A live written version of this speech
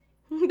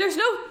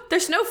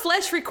There's no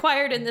flesh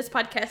required in this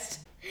podcast.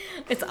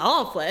 It's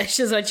all flesh,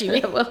 is what you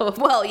mean.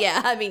 Well,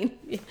 yeah, I mean.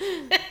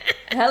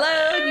 Hello,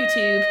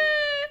 YouTube.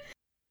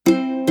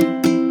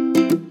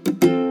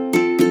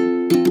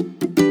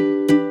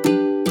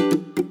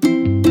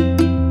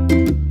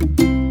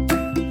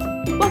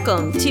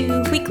 Welcome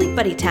to Weekly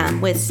Buddy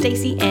Time with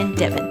Stacy and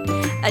Devin,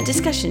 a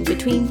discussion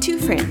between two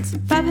friends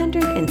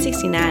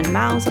 569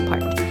 miles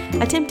apart,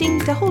 attempting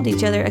to hold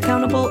each other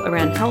accountable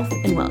around health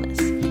and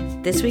wellness.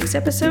 This week's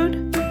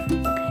episode,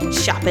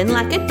 Shopping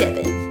Like a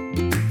Devin.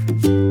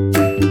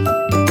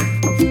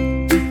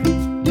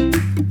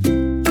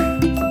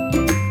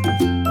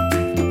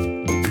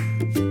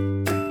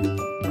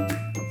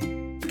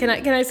 Can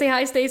I say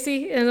hi,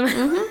 Stacy?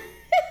 Mm-hmm.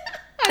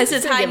 This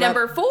is high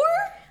number 4?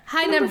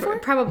 High number,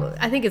 probably.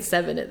 I think it's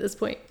 7 at this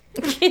point.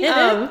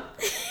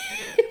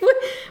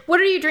 What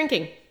are you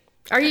drinking?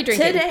 Are you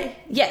drinking? Today?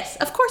 Yes,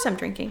 of course I'm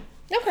drinking.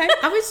 Okay.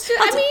 I mean,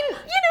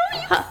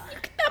 you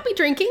could not be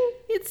drinking.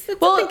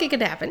 I think it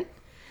could happen.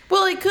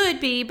 Well, it could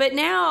be, but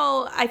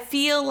now I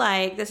feel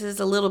like this is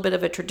a little bit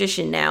of a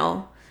tradition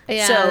now.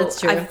 Yeah, so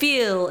that's true. I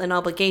feel an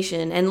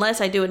obligation, unless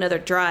I do another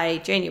dry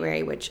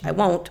January, which I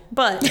won't.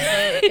 But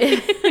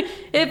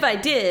if I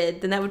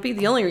did, then that would be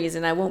the only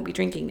reason I won't be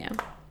drinking now.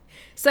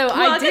 So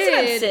I guess if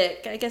I'm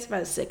sick. I guess if I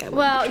was sick, I would.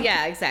 Well,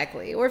 yeah,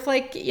 exactly. Or if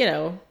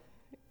well,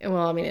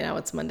 I mean, now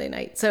it's Monday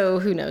night, so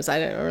who knows? I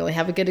don't really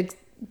have a good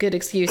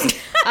excuse.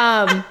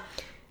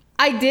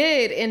 I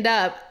did end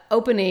up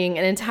opening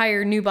an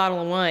entire new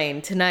bottle of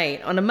wine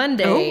tonight on a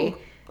Monday.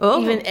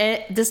 Oh.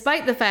 Even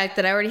despite the fact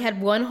that I already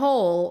had one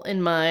hole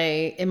in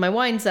my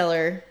wine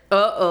cellar.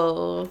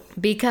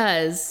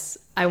 Because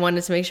I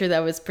wanted to make sure that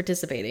I was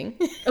participating.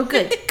 Oh,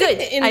 good.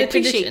 I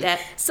appreciate that.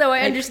 So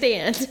I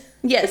understand.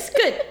 Yes,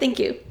 good. Thank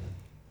you.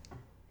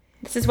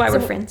 This is why we're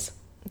friends.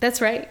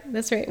 That's right.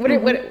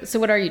 Mm-hmm. So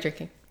what are you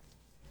drinking?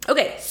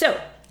 Okay, so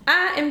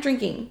I am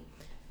drinking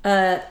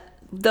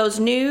those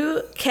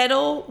new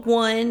Kettle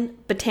One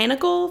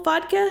botanical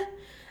vodka.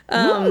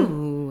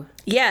 Ooh.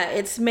 Yeah,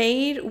 it's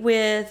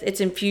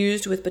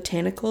infused with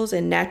botanicals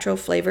and natural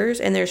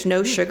flavors, and there's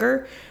no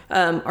sugar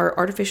or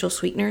artificial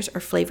sweeteners or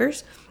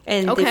flavors.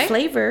 And the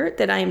flavor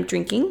that I am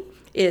drinking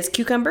is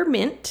cucumber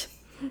mint.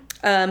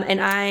 Then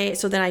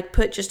I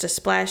put just a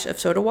splash of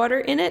soda water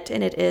in it,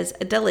 and it is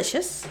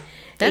delicious.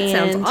 That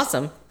sounds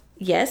awesome.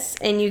 Yes,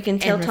 and you can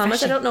tell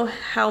Thomas, I don't know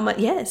how much.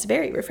 Yes,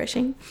 very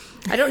refreshing.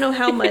 I don't know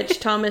how much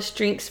Thomas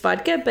drinks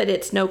vodka, but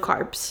it's no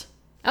carbs.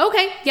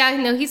 Okay, yeah,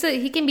 no,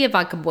 he can be a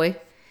vodka boy.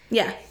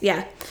 Yeah.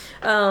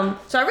 So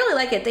I really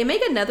like it. They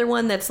make another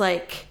one that's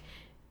like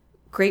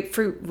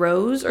grapefruit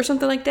rose or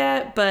something like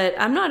that, but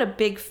I'm not a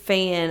big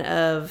fan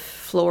of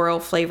floral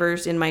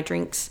flavors in my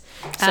drinks.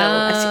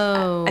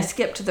 So I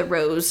skipped the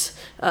rose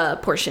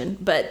portion,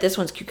 but this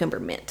one's cucumber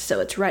mint, so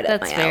it's right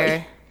up my alley.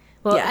 Fair.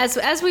 Well, yeah.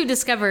 as we've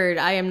discovered,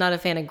 I am not a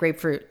fan of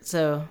grapefruit,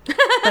 so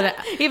but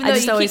even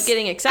though you keep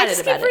getting excited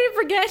about it. I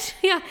forget.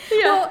 Yeah.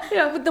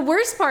 Well, the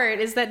worst part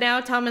is that now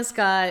Thomas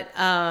got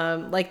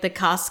like the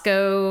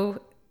Costco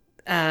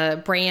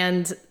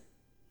brand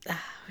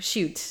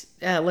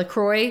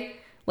LaCroix,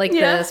 like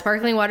the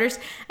sparkling waters,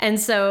 and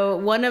so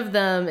one of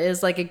them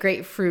is like a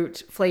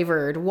grapefruit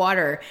flavored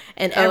water,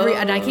 and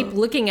and I keep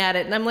looking at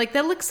it and I'm like,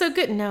 that looks so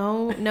good.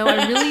 No,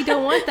 I really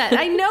don't want that.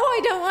 I know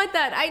I don't want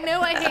that. I know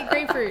I hate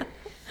grapefruit.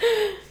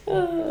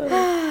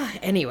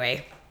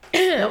 Anyway,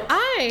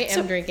 I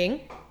am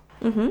drinking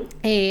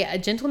a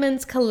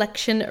Gentleman's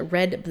Collection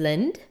Red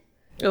Blend.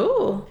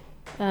 Oh.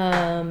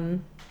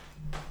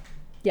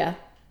 Yeah.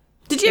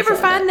 Did you ever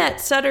find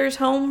that Sutter's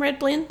Home Red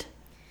Blend?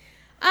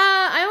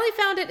 I only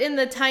found it in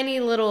the tiny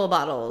little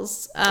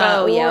bottles.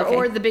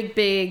 Or the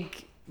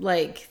big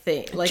like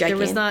thing. Like giant.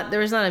 there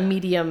was not a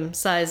medium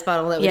sized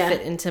bottle that would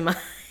fit into my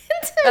wine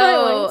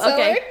cellar.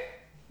 Okay.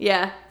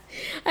 Yeah.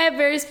 I have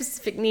very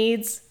specific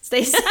needs,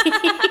 Stacey.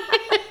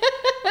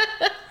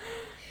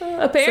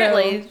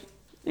 Apparently. So,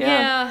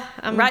 yeah.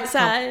 I'm right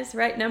size,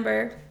 right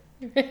number.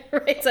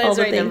 Right size,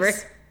 right number.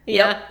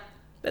 Yeah. Yep.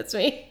 That's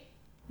me.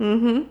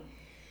 Mm-hmm.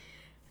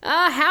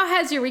 How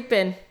has your week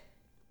been?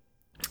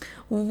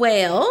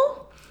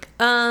 Well,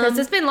 because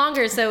it's been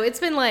longer, so it's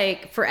been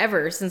like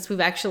forever since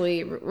we've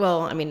actually,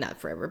 well, I mean,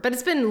 not forever, but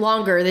it's been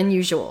longer than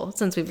usual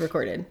since we've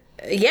recorded.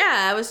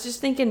 Yeah, I was just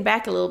thinking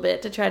back a little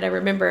bit to try to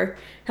remember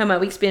how my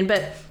week's been,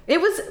 but it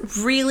was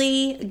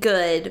really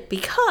good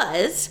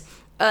because,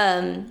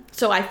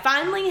 so I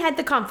finally had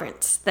the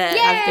conference that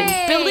I've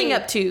been building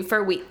up to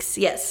for weeks.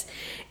 Yes.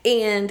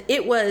 And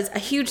it was a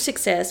huge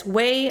success,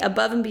 way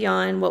above and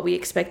beyond what we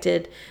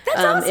expected. That's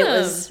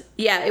awesome.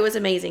 It was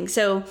amazing.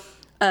 So,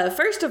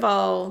 first of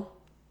all,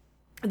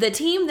 the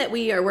team that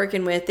we are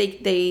working with,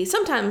 they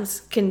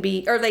sometimes can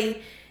be, or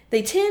they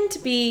tend to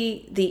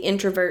be the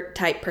introvert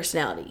type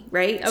personality,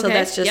 right? Okay. So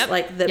that's just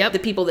the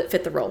people that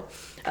fit the role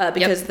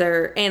because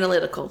they're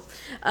analytical.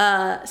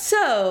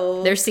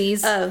 So they're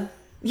C's.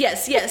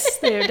 Yes,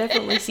 they're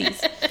definitely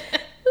C's.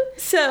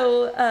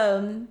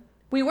 So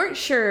we weren't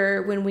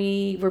sure when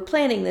we were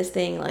planning this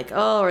thing, like,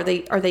 oh, are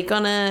they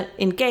gonna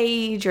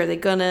engage? Are they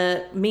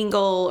gonna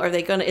mingle?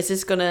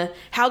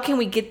 How can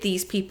we get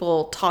these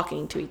people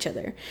talking to each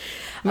other?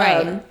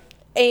 Right.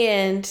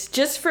 And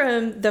just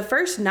from the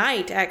first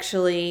night,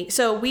 actually,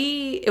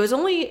 it was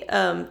only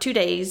 2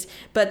 days,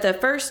 but the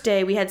first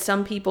day we had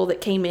some people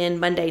that came in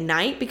Monday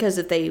night because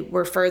if they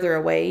were further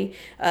away,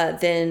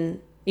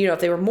 then, if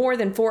they were more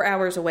than 4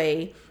 hours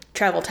away,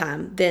 travel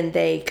time, then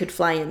they could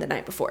fly in the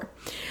night before.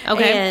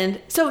 Okay.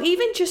 And so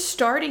even just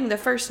starting the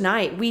first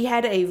night, we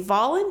had a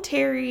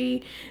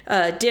voluntary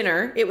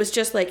dinner. It was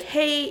just like,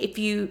 hey, if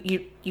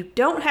you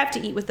don't have to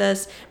eat with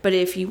us, but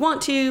if you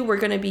want to, we're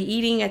going to be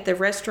eating at the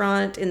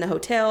restaurant in the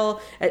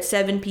hotel at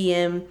 7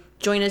 p.m.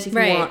 Join us if you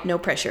want, no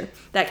pressure,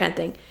 that kind of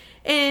thing.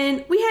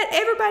 And we had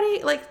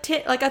everybody,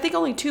 I think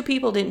only 2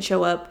 people didn't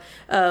show up,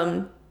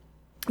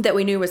 that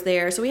we knew was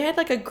there. So we had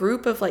like a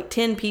group of like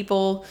 10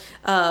 people,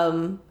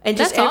 and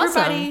just That's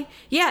everybody,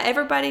 awesome.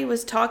 everybody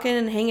was talking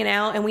and hanging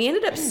out, and we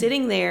ended up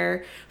sitting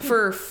there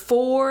for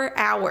 4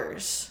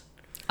 hours.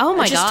 Oh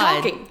my just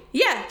God. talking.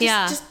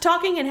 Just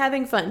talking and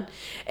having fun.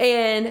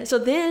 And so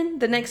then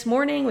the next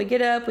morning we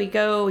get up, we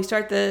go, we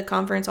start the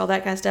conference, all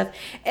that kind of stuff.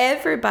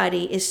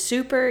 Everybody is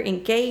super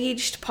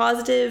engaged,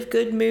 positive,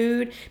 good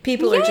mood.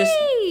 People are just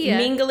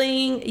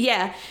mingling.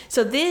 Yeah.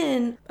 So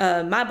then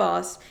my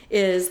boss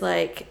is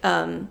like,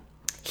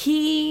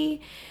 he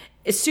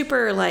is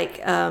super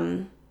like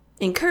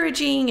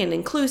encouraging and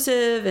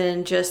inclusive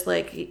and just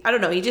like, I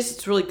don't know, he just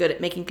is really good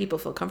at making people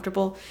feel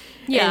comfortable.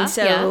 Yeah. And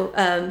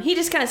so he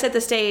just kind of set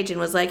the stage and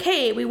was like,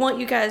 hey, we want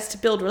you guys to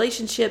build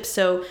relationships.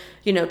 So,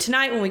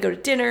 tonight when we go to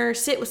dinner,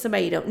 sit with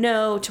somebody you don't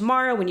know.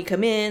 Tomorrow when you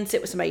come in,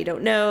 sit with somebody you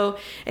don't know.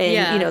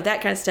 And,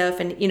 that kind of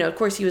stuff. And, of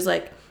course he was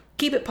like,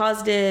 keep it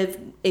positive.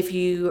 If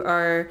you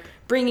are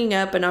bringing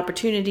up an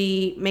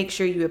opportunity, make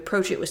sure you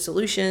approach it with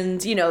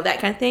solutions, that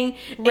kind of thing.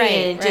 Right.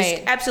 And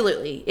just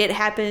absolutely, it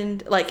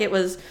happened. Like it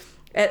was,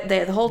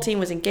 the whole team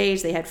was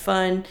engaged. They had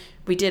fun.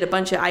 We did a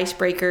bunch of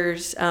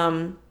icebreakers.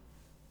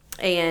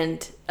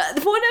 And one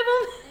of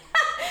them,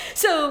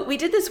 so we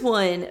did this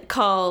one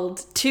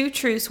called 2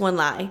 Truths, 1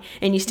 Lie.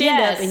 And you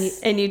stand up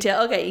and you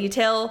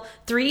tell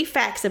 3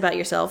 facts about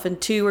yourself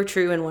and 2 are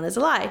true and 1 is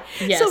a lie.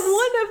 Yes. So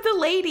one of the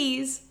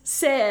ladies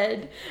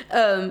said,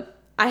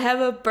 I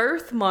have a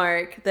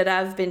birthmark that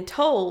I've been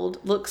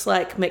told looks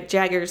like Mick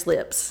Jagger's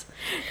lips.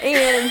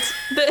 And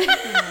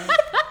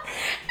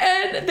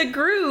and the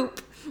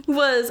group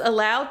was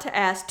allowed to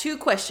ask 2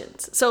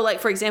 questions. So like,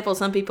 for example,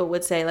 some people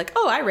would say like,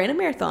 oh, I ran a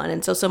marathon.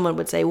 And so someone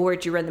would say, well,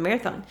 where'd you run the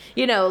marathon?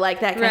 Like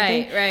that kind of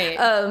thing.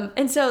 Right.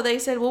 And so they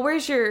said, well,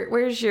 where's your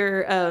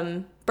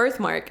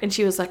birthmark? And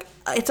she was like,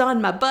 it's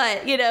on my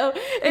butt,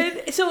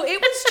 And so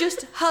it was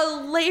just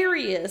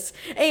hilarious.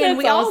 And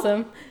That's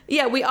awesome.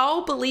 We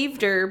all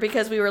believed her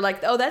because we were like,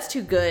 oh, that's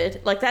too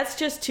good. Like, that's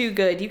just too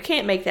good. You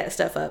can't make that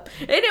stuff up.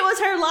 And it was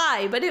her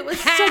lie, but it was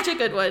such a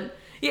good one.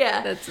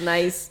 Yeah. That's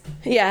nice.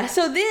 Yeah.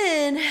 So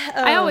then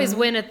I always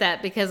win at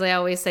that because I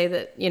always say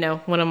that,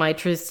 one of my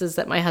truths is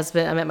that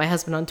I met my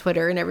husband on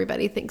Twitter and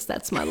everybody thinks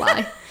that's my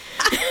lie.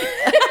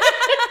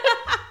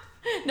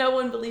 No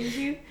one believes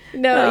you?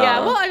 No,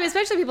 yeah. Well,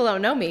 especially people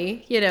don't know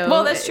me,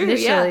 Well, that's true.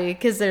 Initially,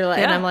 because they're like,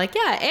 and I'm like,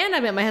 yeah, and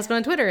I met my husband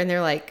on Twitter and they're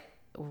like,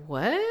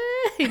 what?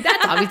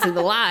 That's obviously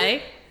the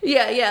lie.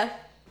 Yeah.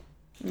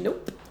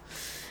 Nope.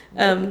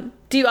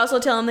 Do you also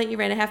tell them that you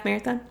ran a half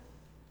marathon?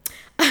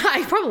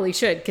 I probably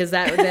should because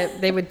that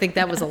they would think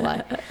that was a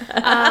lie.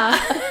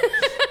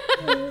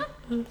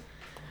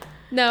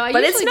 No, I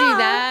usually do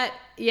that.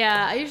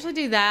 Yeah, I usually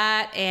do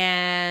that,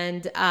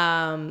 and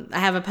I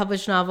have a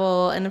published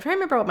novel, and I'm trying to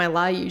remember what my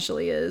lie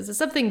usually is. It's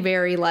something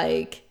very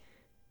like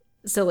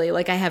silly,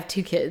 like I have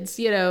 2 kids,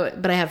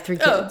 but I have 3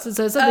 kids,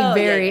 so it's something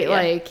very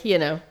like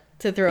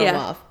to throw them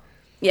off.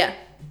 Yeah.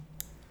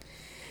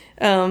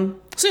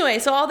 So anyway,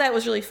 so all that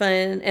was really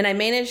fun, and I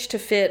managed to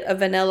fit a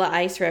Vanilla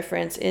Ice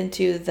reference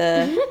into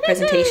the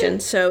presentation,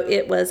 so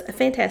it was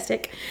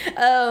fantastic.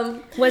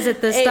 Was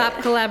it the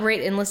stop,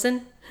 collaborate, and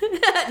listen?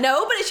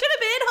 No, but it should have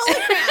been.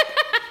 Holy crap!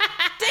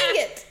 Dang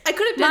it! I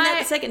could have done that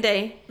the second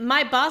day.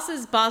 My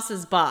boss's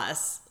boss's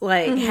boss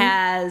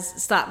has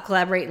stop,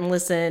 collaborate, and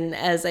listen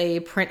as a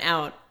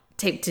printout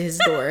taped to his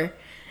door.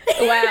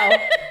 Wow,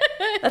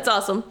 that's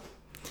awesome.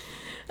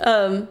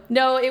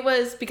 No, it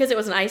was because it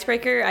was an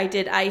icebreaker. I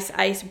did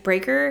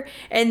icebreaker,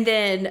 and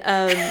then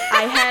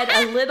I had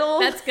a little.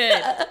 That's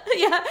good.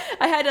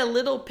 I had a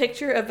little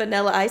picture of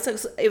Vanilla Ice.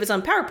 It was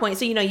on PowerPoint,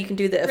 so you can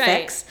do the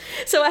effects.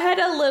 Right. So I had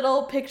a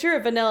little picture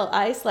of Vanilla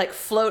Ice like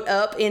float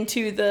up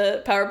into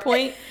the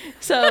PowerPoint.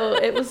 So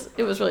it was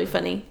really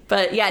funny.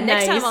 But yeah,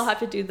 next time I'll have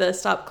to do the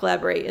stop,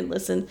 collaborate, and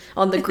listen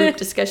on the group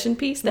discussion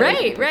piece.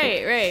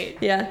 Right.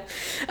 Yeah.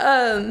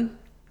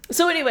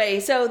 So anyway,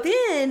 so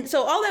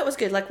all that was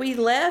good. Like we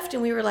left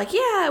and we were like,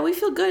 yeah, we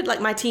feel good. Like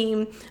my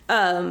team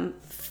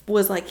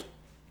was like,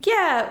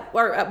 yeah.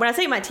 Or when I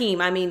say my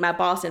team, I mean my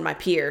boss and my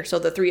peer. So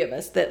the 3 of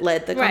us that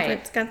led the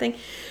conference kind of thing.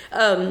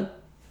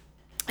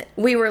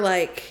 We were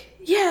like,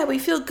 yeah, we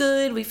feel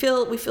good. We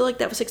feel like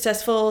that was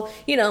successful.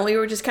 You know, we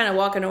were just kind of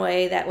walking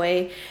away that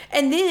way.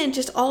 And then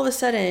just all of a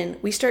sudden,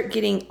 we start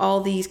getting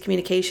all these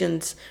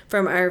communications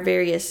from our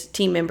various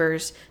team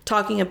members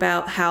talking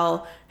about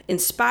how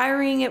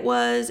inspiring it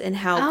was and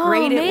how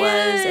great it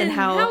was and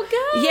how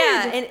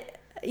good.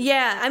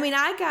 I mean,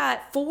 I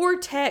got 4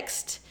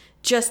 texts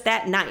just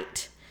that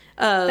night.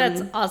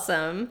 That's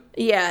awesome.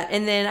 Yeah,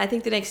 and then I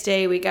think the next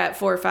day we got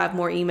 4 or 5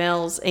 more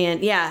emails,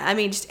 and yeah, I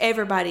mean, just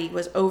everybody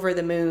was over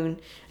the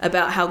moon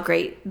about how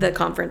great the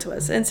conference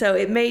was, and so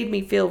it made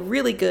me feel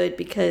really good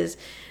because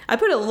I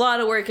put a lot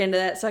of work into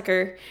that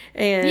sucker,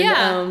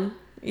 and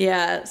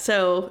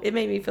so it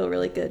made me feel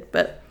really good.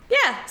 But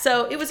yeah,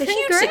 so it was a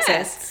huge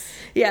success.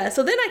 Yeah,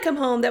 so then I come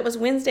home. That was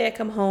Wednesday. I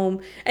come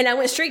home, and I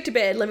went straight to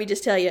bed. Let me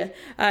just tell you.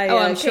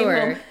 I'm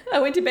sure. Home. I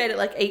went to bed at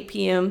like 8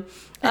 p.m.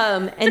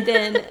 And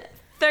then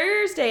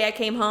Thursday I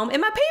came home,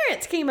 and my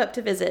parents came up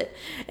to visit.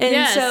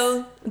 And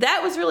so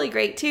that was really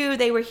great too.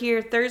 They were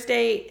here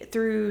Thursday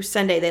through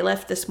Sunday. They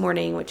left this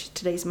morning, which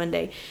today's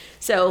Monday.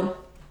 So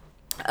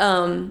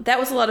that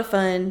was a lot of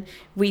fun.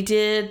 We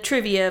did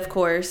trivia, of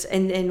course,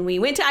 and then we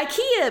went to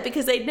IKEA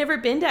because they'd never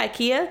been to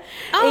IKEA.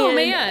 Oh,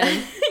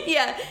 man.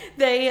 Yeah,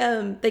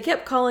 they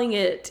kept calling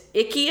it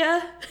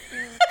IKEA.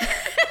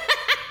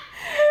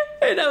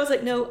 And I was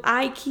like, no,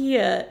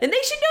 IKEA. And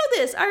they should know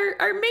this.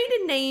 Our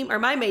maiden name, or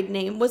my maiden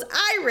name, was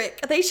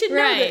Iric. They should know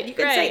that. You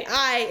could say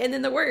I and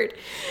then the word.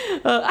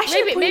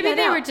 Maybe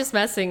they were just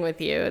messing with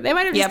you. They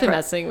might have just been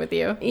messing with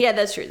you. Yeah,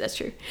 that's true. That's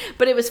true.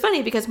 But it was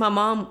funny because my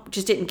mom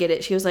just didn't get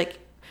it. She was like,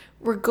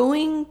 we're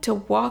going to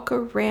walk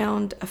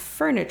around a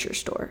furniture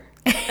store.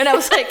 And I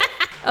was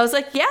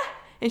like, yeah.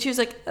 And she was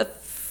like, a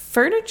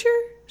furniture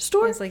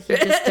store? It's like,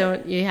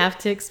 you have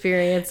to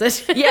experience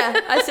it.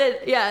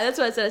 That's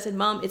what I said. I said,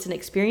 Mom, it's an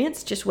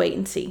experience. Just wait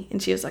and see.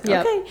 And she was like,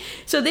 okay.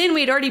 So then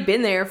we'd already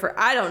been there for,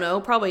 I don't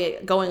know, probably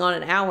going on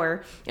an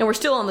hour. And we're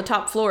still on the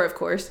top floor, of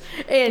course.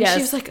 And she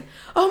was like,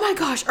 oh my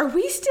gosh, are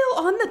we still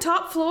on the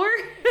top floor?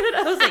 And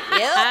I was like,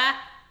 yeah.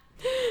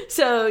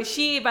 So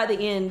by the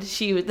end,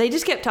 they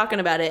just kept talking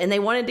about it, and they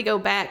wanted to go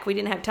back. We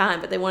didn't have time,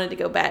 but they wanted to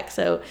go back.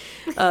 So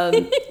they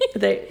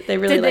really Did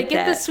they liked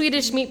get that. the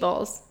Swedish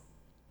meatballs?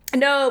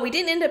 No, we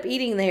didn't end up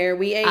eating there.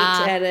 We ate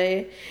at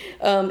it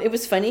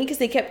was funny because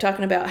they kept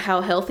talking about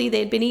how healthy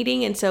they'd been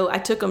eating. And so I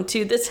took them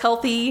to this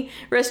healthy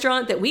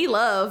restaurant that we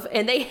love,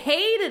 and they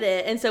hated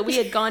it. And so we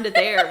had gone to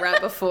there right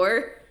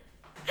before.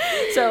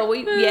 So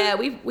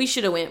we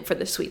should have went for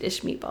the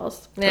Swedish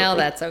meatballs. No,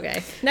 that's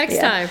okay. Next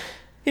time.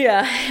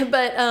 Yeah.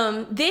 But,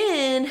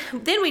 then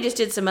we just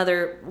did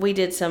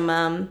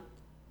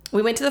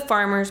we went to the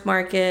farmer's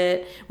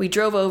market. We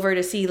drove over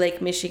to see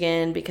Lake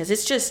Michigan because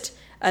it's just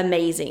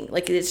amazing.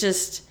 Like, it's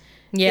just,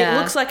 it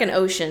looks like an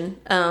ocean.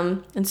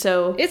 And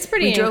so it's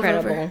pretty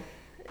incredible. Over.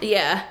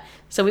 Yeah.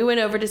 So we went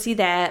over to see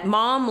that.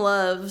 Mom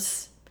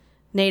loves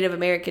Native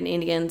American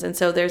Indians. And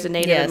so there's a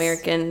Native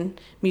American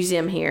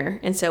museum here.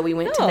 And so we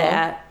went to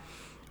that.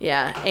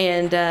 Yeah.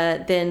 And,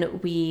 then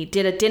we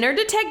did a dinner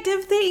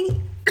detective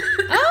thing.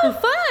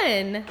 Oh,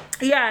 fun.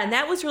 Yeah. And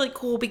that was really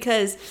cool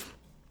because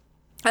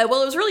it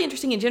was really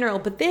interesting in general,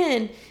 but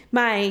then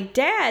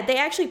they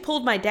actually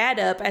pulled my dad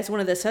up as one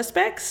of the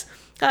suspects.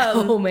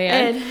 Oh,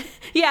 man.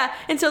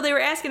 And so they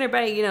were asking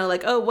everybody,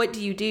 like, oh, what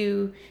do you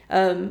do?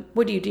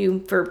 What do you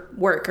do for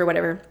work or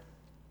whatever?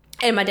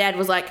 And my dad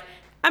was like,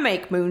 I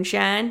make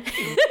moonshine.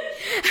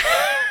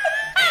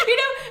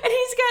 And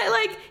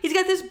he's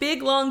got this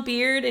big long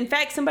beard. In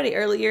fact, somebody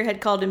earlier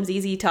had called him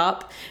ZZ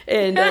Top.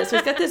 And so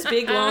he's got this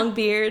big long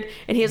beard,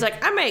 and he was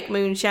like, I make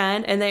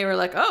moonshine. And they were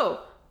like,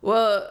 oh,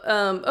 well,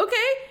 okay.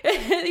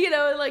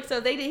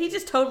 So he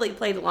just totally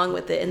played along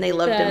with it, and they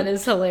loved him. That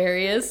is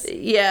hilarious.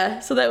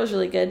 Yeah. So that was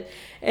really good.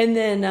 And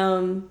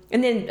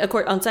then of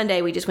course on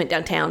Sunday we just went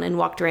downtown and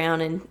walked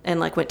around and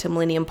went to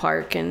Millennium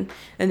Park and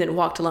then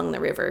walked along the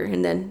river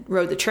and then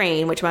rode the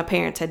train, which my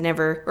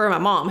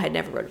mom had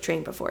never rode a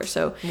train before.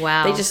 So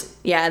wow.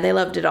 They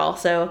loved it all.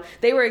 So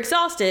they were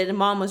exhausted, and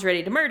Mom was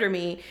ready to murder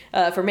me,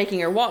 for making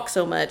her walk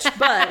so much,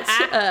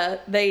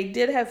 but, they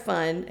did have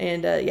fun.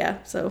 And,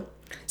 So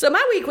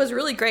my week was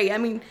really great. I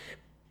mean,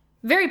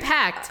 very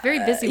packed, very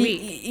busy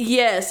week.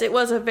 Yes, it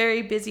was a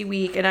very busy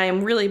week, and I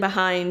am really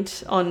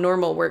behind on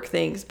normal work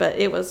things, but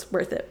it was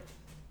worth it.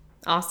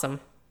 Awesome.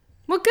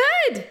 Well,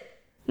 good.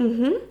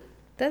 Mm-hmm.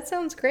 That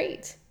sounds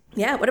great.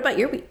 Yeah. What about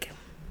your week?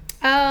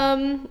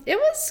 It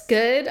was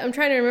good. I'm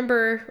trying to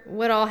remember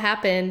what all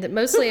happened.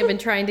 Mostly I've been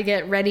trying to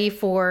get ready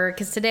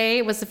because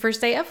today was the first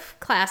day of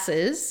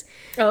classes.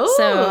 Oh.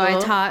 So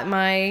I taught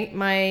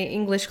my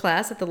English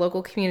class at the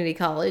local community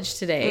college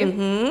today.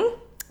 Mm-hmm.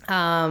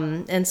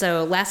 And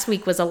so last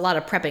week was a lot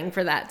of prepping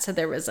for that. So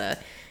there was a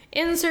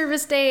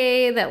in-service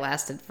day that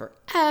lasted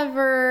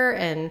forever,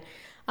 and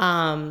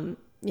a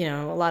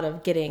lot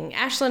of getting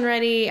Ashlyn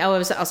ready. Oh, it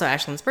was also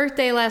Ashlyn's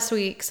birthday last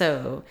week,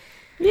 so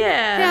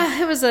yeah,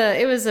 it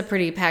was a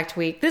pretty packed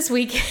week this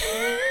week,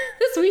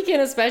 this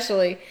weekend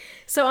especially.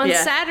 So on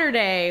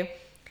Saturday,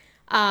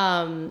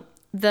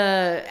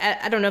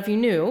 I don't know if you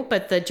knew,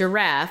 but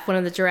one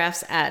of the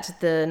giraffes at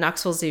the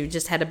Knoxville Zoo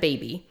just had a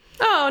baby.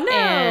 Oh, no.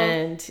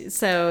 And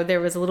so there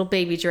was a little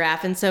baby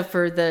giraffe. And so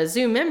for the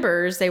zoo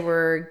members, they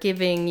were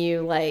giving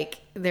you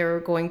they were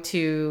going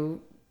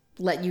to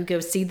let you go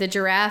see the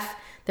giraffe.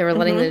 They were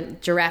letting the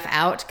giraffe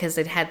out because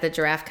they'd had the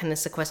giraffe kind of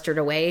sequestered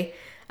away.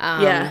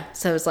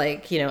 So it was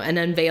an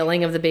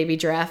unveiling of the baby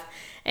giraffe.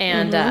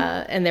 And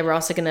and they were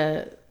also going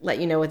to let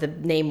you know what the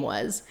name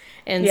was.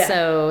 And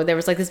so there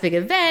was this big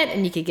event,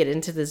 and you could get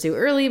into the zoo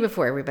early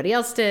before everybody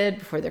else did,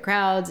 before the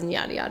crowds and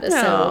yada yada.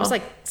 No. So it was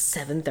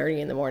 7:30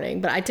 in the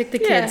morning. But I took the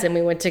kids and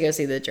we went to go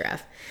see the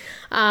giraffe.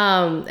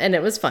 And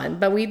it was fun.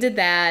 But we did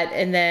that,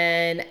 and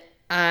then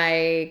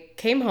I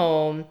came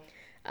home,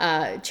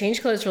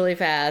 changed clothes really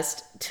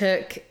fast,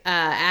 took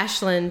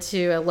Ashlyn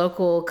to a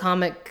local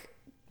comic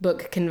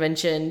book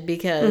convention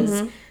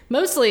because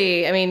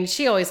mostly,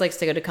 she always likes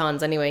to go to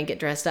cons anyway and get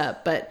dressed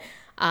up, but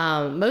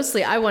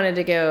mostly I wanted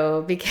to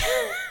go because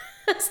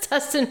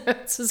Dustin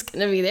Rhodes was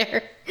going to be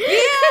there.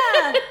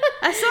 Yeah,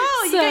 I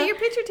saw. You got your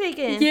picture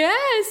taken.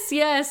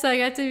 Yes. I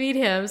got to meet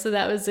him, so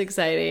that was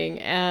exciting.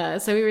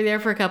 So we were there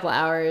for a couple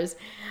hours.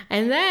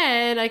 And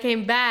then I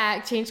came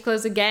back, changed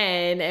clothes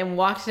again, and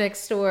walked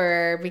next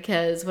door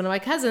because one of my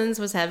cousins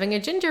was having a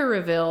gender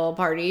reveal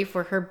party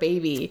for her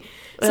baby.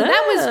 So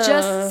that was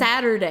just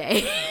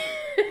Saturday.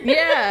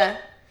 Yeah.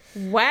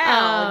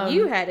 Wow.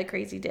 You had a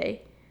crazy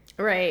day.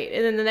 Right.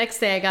 And then the next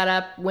day I got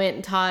up, went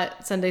and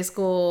taught Sunday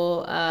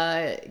school,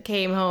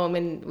 came home,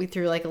 and we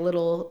threw a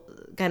little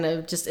kind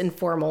of just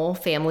informal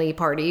family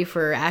party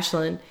for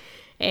Ashlyn.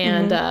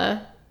 And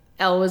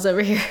Elle was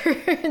over here,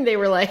 and they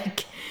were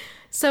like,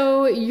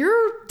 so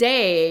your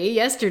day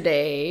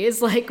yesterday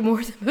is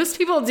more than most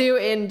people do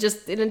in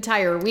just an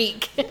entire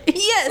week.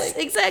 Yes,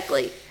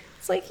 exactly.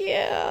 It's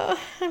yeah,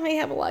 I may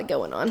have a lot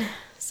going on.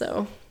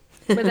 So,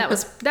 but that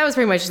was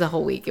pretty much the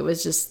whole week. It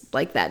was just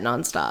that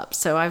nonstop.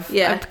 So I've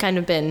kind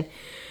of been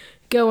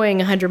going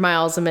 100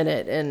 miles a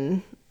minute,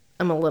 and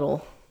I'm a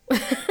little, woo.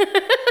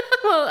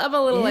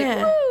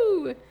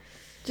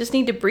 Just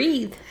need to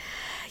breathe.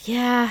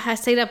 Yeah, I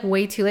stayed up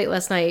way too late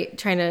last night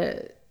trying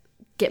to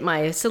get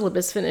my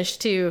syllabus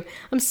finished too.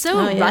 I'm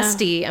so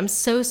rusty. I'm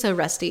so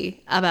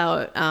rusty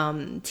about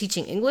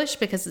teaching English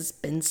because it's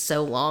been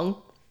so long.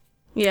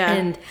 Yeah.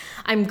 And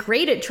I'm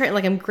great at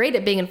I'm great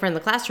at being in front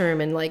of the classroom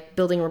and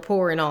building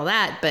rapport and all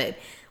that, but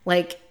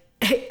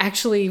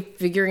actually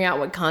figuring out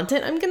what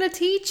content I'm going to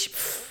teach.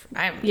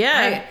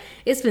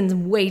 It's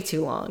been way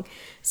too long.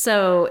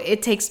 So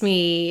it takes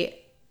me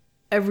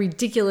a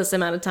ridiculous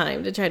amount of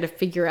time to try to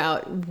figure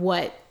out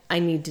what I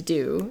need to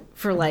do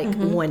for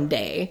one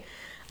day.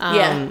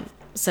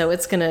 So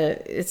it's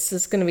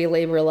just gonna be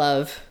labor of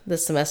love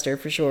this semester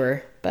for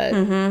sure. But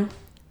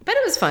but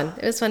it was fun.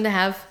 It was fun to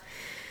have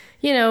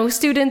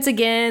students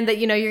again that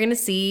you're gonna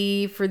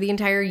see for the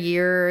entire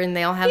year, and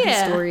they all have these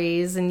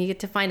stories, and you get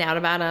to find out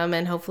about them,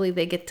 and hopefully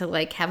they get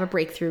to have a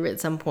breakthrough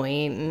at some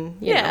point, and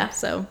you know,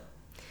 so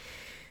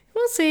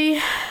we'll see.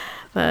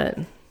 But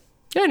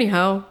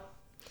anyhow,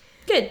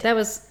 good. That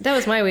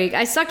was my week.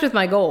 I sucked with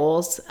my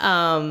goals.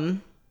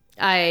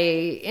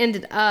 I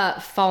ended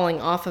up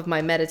falling off of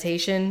my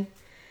meditation.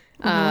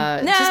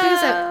 Just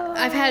because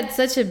I've had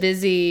such a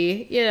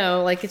busy,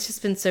 it's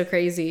just been so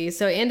crazy.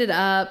 So I ended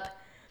up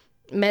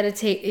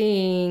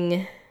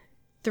meditating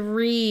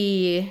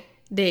 3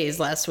 days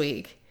last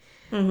week,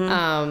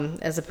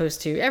 as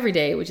opposed to every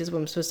day, which is what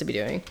I'm supposed to be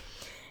doing.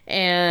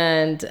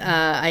 And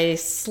I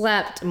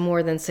slept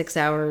more than 6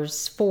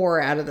 hours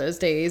 4 out of those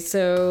days.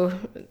 So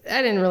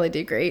I didn't really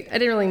do great. I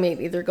didn't really meet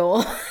either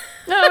goal.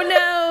 Oh,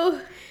 no.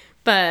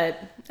 But,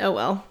 oh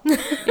well.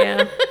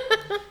 Yeah.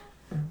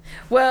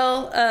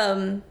 Well,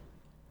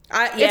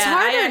 it's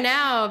harder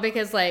now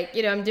because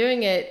I'm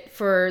doing it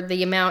for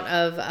the amount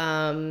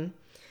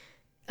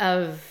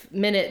of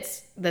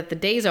minutes that the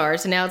days are.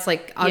 So now it's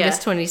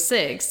August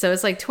 26th. So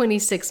it's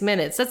 26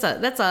 minutes.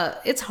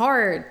 It's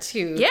hard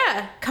to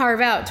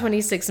carve out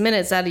 26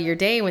 minutes out of your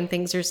day when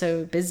things are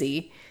so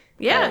busy.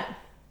 Yeah.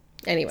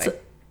 But anyway.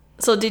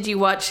 So did you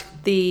watch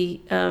the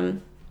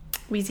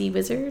Wheezy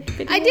Wizard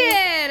video? I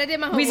did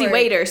my homework. Wheezy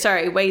Waiter.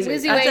 Sorry,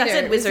 Wazer. I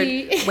said Wizard.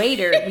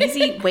 Waiter.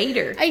 Wheezy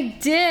Waiter. I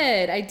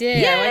did.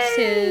 Yay! I watched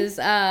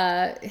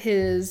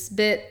his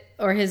bit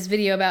or his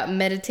video about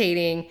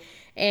meditating,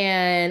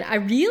 and I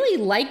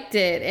really liked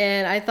it,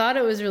 and I thought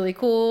it was really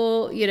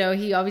cool.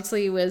 He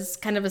obviously was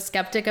kind of a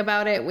skeptic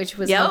about it, which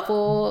was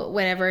helpful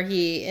whenever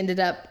he ended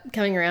up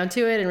coming around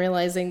to it and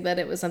realizing that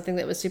it was something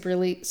that was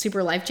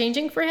super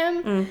life-changing for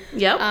him.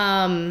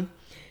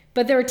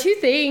 But there were two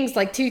things,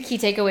 two key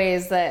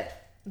takeaways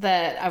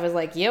that I was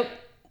yep.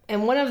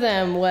 And one of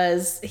them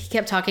was he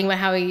kept talking about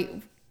how he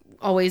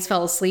always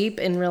fell asleep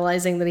and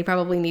realizing that he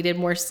probably needed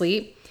more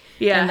sleep.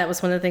 Yeah. And that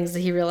was one of the things that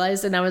he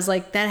realized. And I was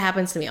that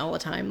happens to me all the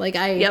time.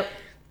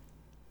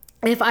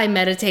 If I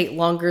meditate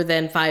longer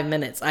than 5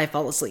 minutes, I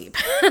fall asleep.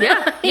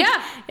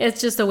 Yeah.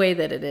 It's just the way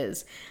that it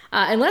is.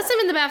 Unless I'm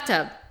in the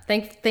bathtub.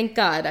 Thank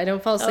God. I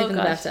don't fall asleep in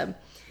the bathtub.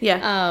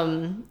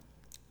 Yeah.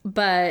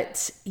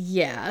 But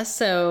yeah,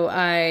 so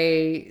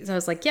I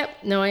was like, yep,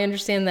 no, I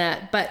understand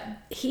that. But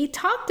he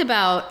talked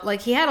about,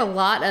 like, he had a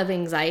lot of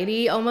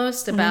anxiety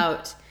almost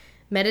about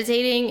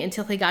meditating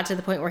until he got to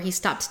the point where he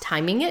stopped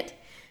timing it.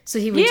 So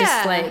he would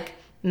just like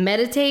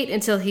meditate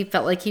until he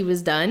felt like he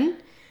was done.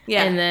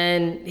 Yeah. And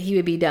then he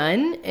would be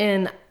done.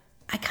 And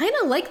I kind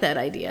of like that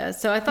idea.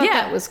 So I thought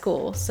that was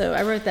cool. So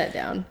I wrote that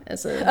down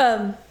as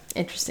a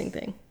interesting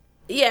thing.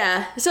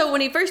 Yeah. So when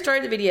he first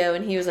started the video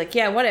and he was like,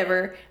 yeah,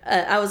 whatever,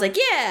 I was like,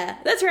 yeah,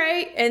 that's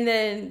right. And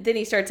then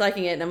he starts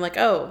liking it and I'm like,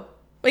 oh,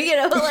 well, you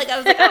know, like I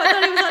was like, oh, I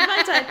thought he was on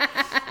my side.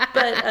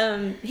 But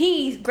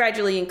he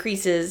gradually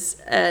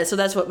increases. So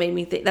that's what made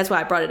me think. That's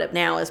why I brought it up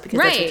now, is because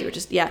that's what you were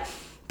just,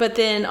 But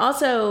then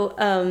also,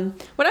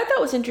 what I thought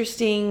was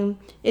interesting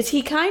is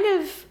he kind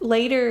of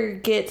later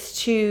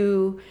gets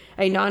to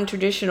a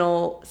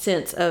non-traditional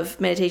sense of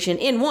meditation.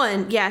 In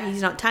one,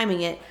 he's not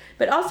timing it,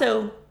 but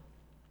also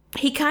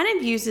he kind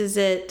of uses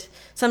it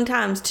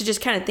sometimes to just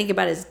kind of think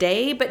about his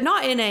day, but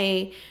not in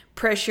a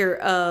pressure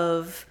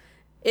of,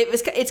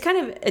 it's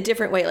kind of a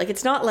different way. Like,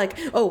 it's not like,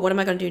 oh, what am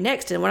I going to do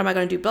next? And what am I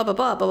going to do? Blah, blah,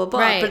 blah, blah, blah, blah.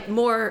 Right. But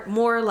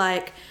more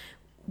like,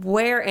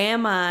 where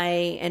am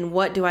I and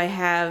what do I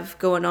have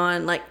going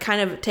on? Like,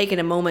 kind of taking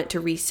a moment to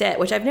reset,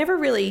 which I've never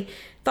really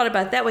thought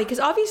about that way.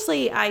 Because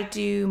obviously I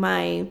do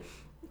my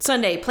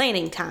Sunday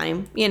planning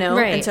time, you know,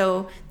 and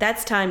so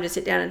that's time to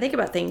sit down and think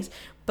about things.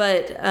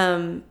 But,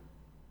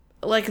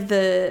 like,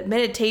 the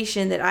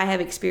meditation that I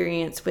have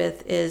experience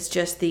with is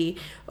just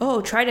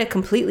try to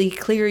completely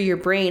clear your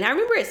brain. I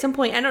remember at some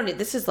point, I don't know,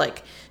 this is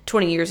like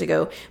 20 years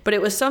ago, but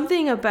it was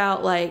something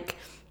about like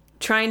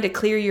trying to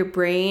clear your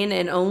brain,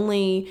 and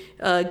only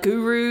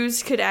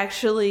gurus could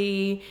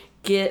actually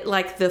get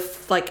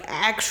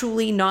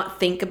actually not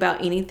think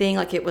about anything.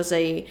 Like, it was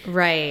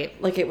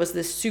like it was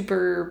this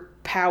super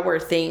power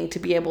thing to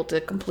be able to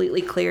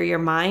completely clear your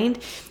mind.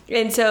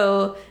 And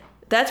so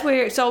that's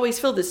where it's always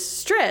feel this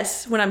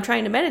stress when I'm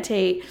trying to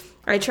meditate.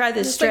 I try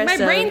this stress. Like,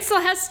 my brain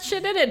still has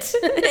shit in it.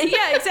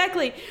 Yeah,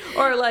 exactly.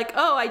 Or like,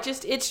 oh, I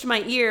just itched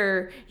my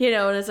ear, you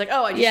know, and it's like,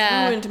 oh, I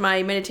just ruined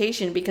my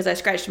meditation because I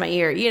scratched my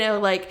ear, you know,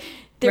 like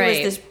there was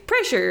this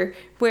pressure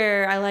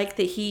where I like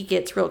that he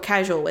gets real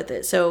casual with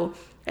it. So,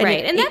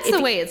 and that's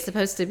the way it's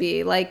supposed to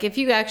be. Like, if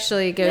you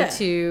actually go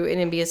to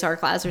an MBSR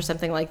class or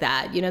something like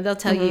that, you know, they'll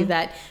tell you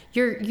that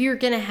you're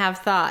going to have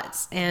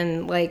thoughts,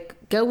 and like,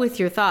 go with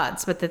your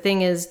thoughts. But the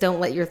thing is, don't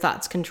let your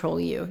thoughts control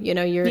you. You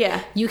know,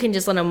 you can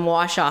just let them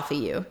wash off of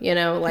you, you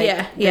know, like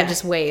they're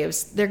just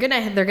waves. They're going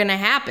to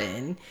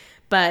happen.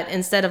 But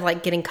instead of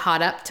like getting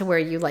caught up to where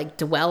you like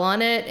dwell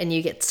on it and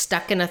you get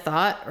stuck in a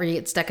thought or you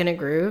get stuck in a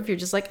groove, you're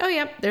just like, oh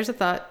yeah, there's a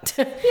thought.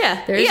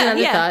 There's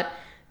another thought.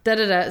 Da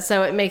da da.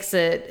 So it makes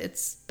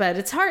but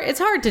it's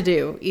hard to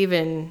do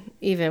even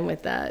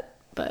with that.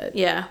 But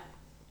but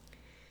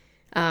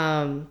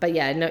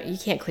yeah, no, you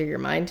can't clear your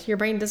mind. Your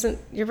brain doesn't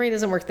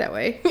work that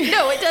way.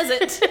 No, it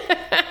doesn't.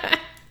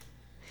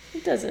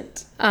 It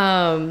doesn't.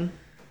 But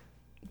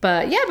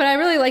I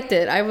really liked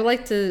it. I would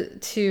like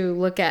to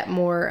look at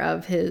more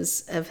of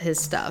his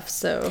stuff.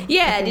 So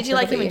did you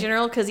like him in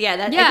general? Because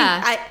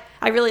I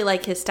really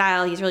like his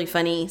style. He's really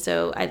funny.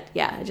 So I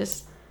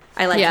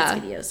like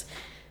his videos.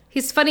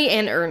 He's funny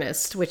and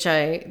earnest, which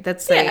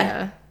that's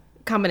a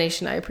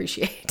combination I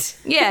appreciate.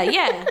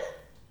 Yeah.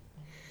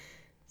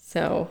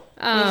 So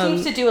he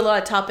seems to do a lot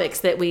of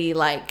topics that we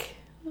like,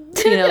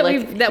 you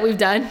know, that we've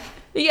done.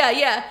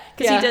 Yeah.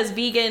 Because he does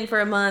vegan for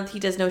a month. He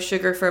does no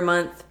sugar for a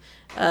month.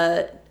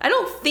 I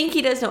don't think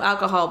he does no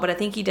alcohol, but I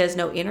think he does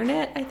no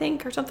internet, I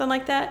think, or something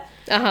like that.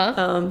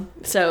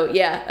 So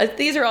yeah,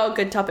 these are all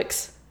good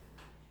topics.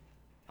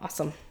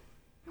 Awesome.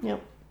 Yep.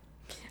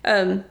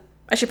 I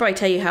should probably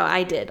tell you how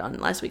I did on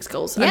last week's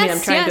goals. I mean,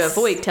 I'm trying to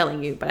avoid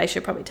telling you, but I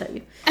should probably tell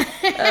you.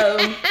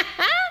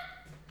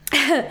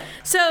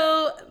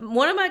 So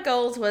one of my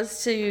goals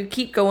was to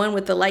keep going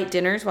with the light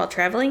dinners while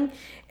traveling.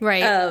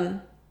 Right. I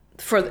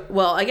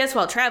guess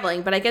while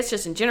traveling, but I guess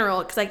just in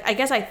general, because I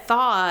guess I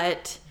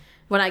thought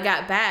when I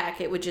got back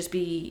it would just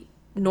be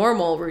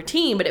normal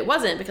routine, but it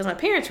wasn't because my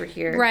parents were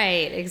here.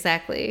 Right,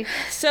 exactly.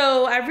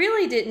 So I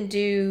really didn't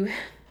do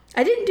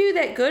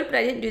that good, but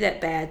I didn't do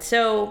that bad.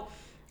 So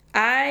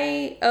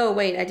I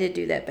did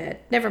do that bad.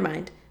 Never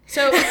mind.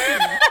 So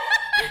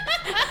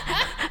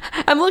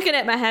I'm looking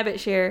at my habit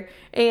share,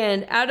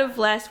 and out of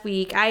last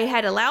week, I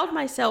had allowed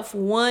myself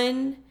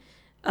one.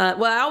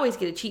 I always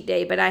get a cheat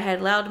day, but I had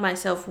allowed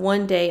myself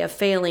one day of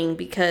failing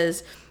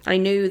because I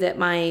knew that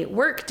my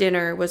work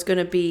dinner was going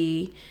to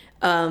be,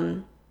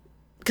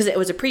 because it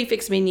was a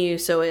prefix menu,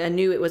 so I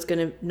knew it was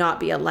going to not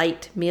be a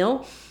light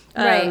meal.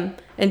 Right.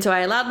 And so I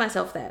allowed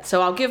myself that.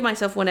 So I'll give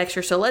myself one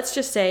extra. So let's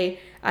just say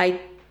I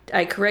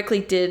correctly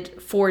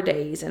did 4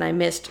 days and I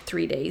missed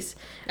 3 days.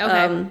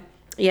 Okay.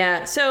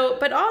 So,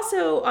 but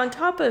also on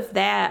top of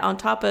that, on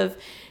top of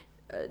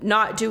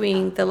not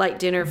doing the light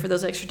dinner for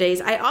those extra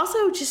days, I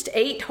also just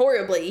ate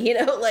horribly, you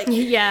know, like.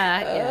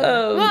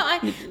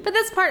 But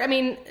that's part, I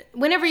mean,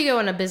 whenever you go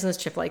on a business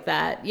trip like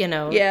that, you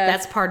know,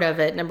 that's part of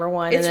it, number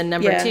one. And then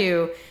number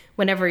two,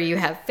 whenever you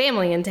have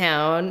family in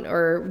town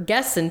or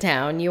guests in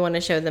town, you want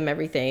to show them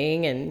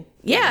everything. And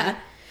yeah.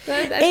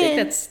 I think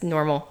that's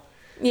normal.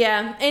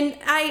 Yeah. And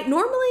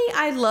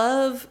I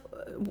love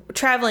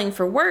traveling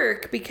for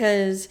work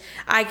because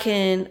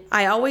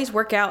I always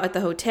work out at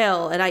the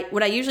hotel, and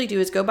what I usually do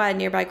is go by a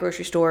nearby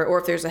grocery store, or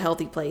if there's a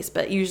healthy place,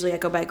 but usually I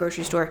go by a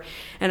grocery store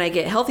and I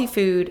get healthy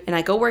food and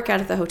I go work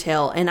out at the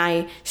hotel, and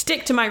I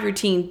stick to my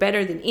routine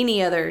better than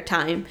any other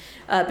time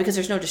because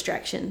there's no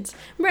distractions.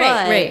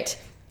 Right.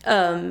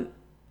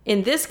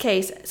 In this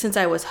case, since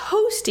I was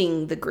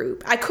hosting the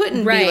group, I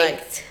couldn't be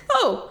like,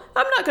 oh,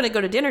 I'm not going to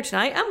go to dinner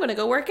tonight. I'm going to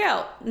go work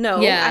out. No,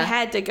 I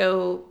had to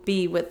go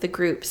be with the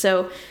group.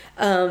 So,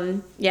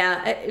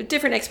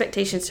 different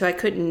expectations. So I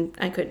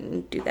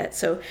couldn't do that.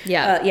 So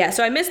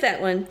so I missed that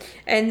one.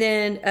 And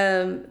then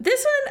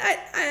this one,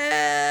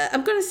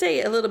 I'm going to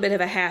say a little bit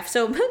of a half.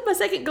 So my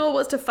second goal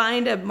was to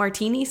find a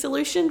martini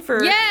solution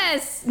for.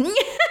 Yes.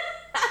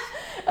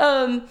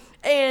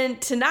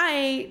 And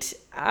tonight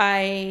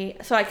I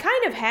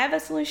kind of have a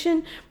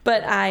solution,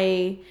 but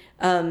I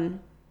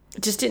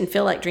just didn't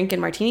feel like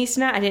drinking martinis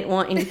tonight. I didn't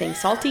want anything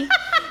salty.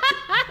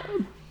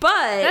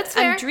 But that's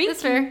fair. I'm drinking.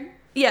 That's fair.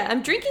 Yeah,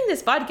 I'm drinking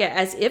this vodka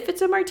as if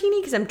it's a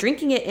martini because I'm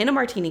drinking it in a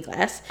martini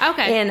glass.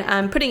 Okay. And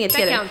I'm putting it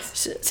together. That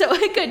counts. So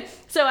I could.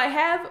 So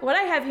what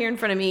I have here in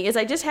front of me is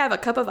I just have a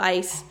cup of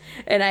ice,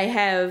 and I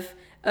have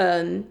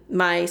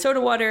my soda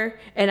water,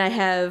 and I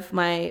have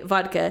my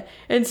vodka.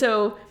 And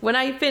so when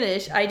I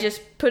finish, I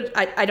just put,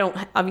 I don't,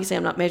 obviously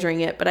I'm not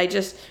measuring it, but I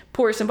just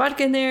pour some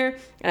vodka in there,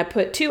 and I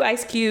put 2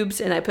 ice cubes,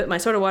 and I put my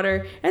soda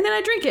water, and then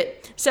I drink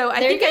it. So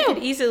I think I could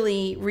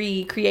easily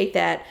recreate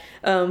that.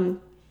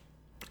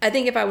 I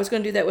think if I was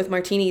going to do that with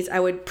martinis, I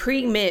would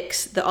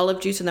pre-mix the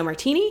olive juice in the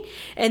martini,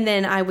 and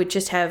then I would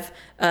just have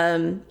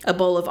a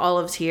bowl of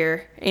olives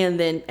here,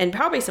 and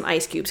probably some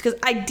ice cubes. Because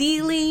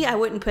ideally, I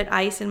wouldn't put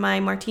ice in my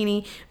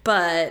martini,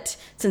 but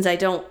since I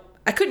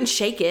couldn't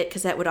shake it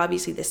because that would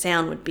obviously the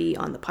sound would be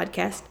on the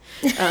podcast.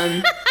 So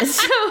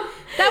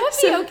that would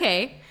be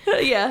okay.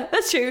 Yeah,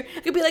 that's true. I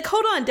could be like,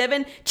 "Hold on,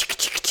 Devin."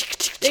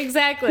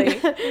 Exactly.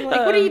 Like,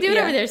 what are you doing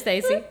over there,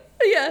 Stacey?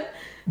 Yeah.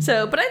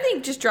 So, but I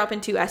think just dropping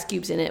 2 ice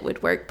cubes in it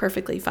would work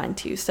perfectly fine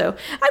too. So I'm going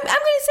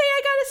to say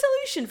I got a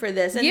solution for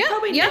this, and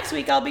probably next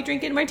week I'll be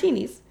drinking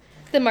martinis.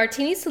 The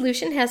martini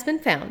solution has been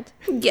found.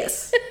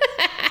 Yes.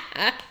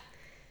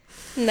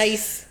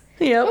 Nice.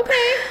 Yep.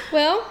 Okay.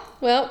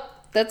 Well,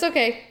 that's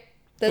okay.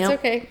 That's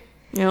okay.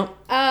 Yep.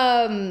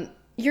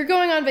 You're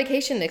going on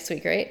vacation next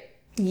week, right?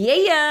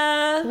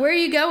 Yeah. Where are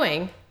you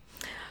going?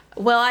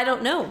 Well, I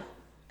don't know.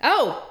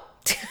 Oh.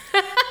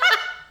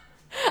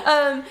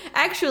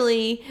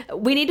 Actually,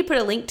 we need to put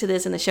a link to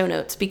this in the show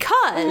notes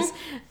because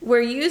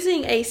we're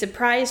using a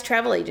surprise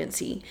travel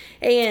agency.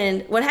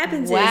 And what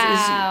happens is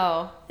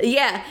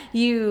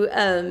you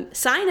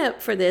sign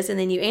up for this, and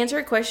then you answer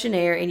a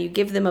questionnaire, and you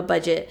give them a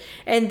budget,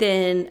 and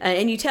then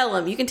and you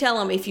can tell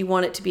them if you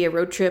want it to be a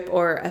road trip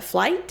or a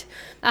flight.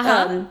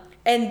 And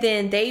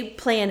then they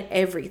plan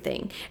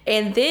everything.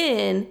 And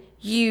then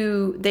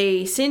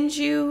they send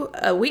you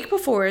a week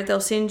before,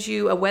 they'll send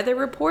you a weather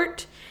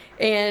report,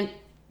 and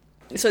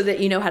so that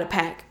you know how to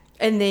pack.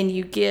 And then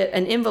you get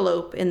an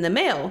envelope in the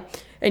mail,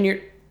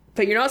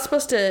 but you're not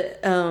supposed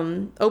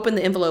to open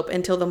the envelope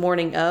until the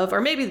morning of,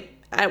 or maybe,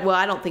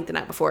 I don't think the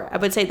night before. I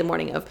would say the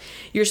morning of.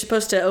 You're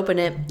supposed to open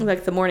it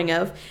like the morning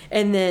of,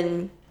 and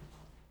then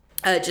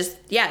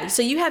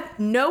so you have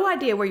no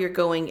idea where you're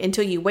going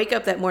until you wake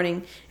up that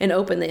morning and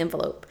open the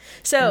envelope.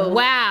 So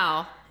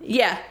wow.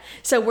 Yeah.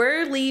 So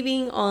we're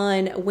leaving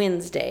on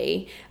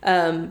Wednesday.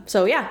 I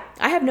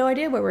have no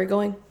idea where we're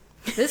going.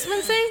 This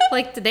Wednesday?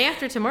 Like the day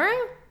after tomorrow?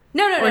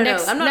 No. I'm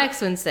not.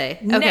 Next Wednesday.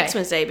 Okay. Next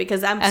Wednesday,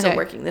 because I'm still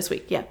working this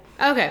week. Yeah.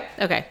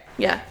 Okay.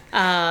 Yeah.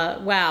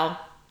 Wow.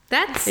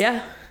 That's...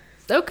 Yeah.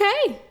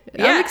 Okay.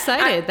 Yeah. I'm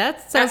excited.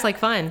 That sounds like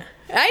fun.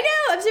 I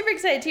know. I'm super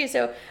excited too.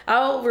 So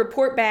I'll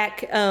report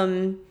back.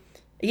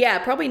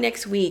 Probably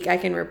next week I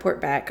can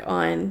report back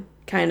on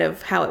kind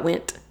of how it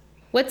went.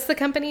 What's the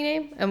company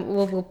name?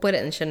 We'll put it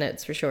in the show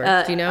notes for sure.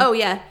 Do you know? Oh,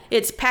 yeah.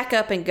 It's Pack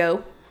Up and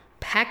Go.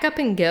 Pack Up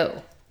and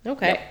Go.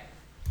 Okay.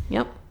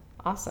 Yep.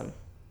 Awesome.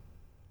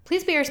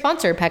 Please be our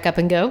sponsor, Pack Up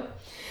and Go.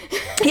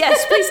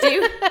 Yes, please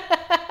do.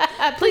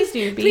 Please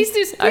do.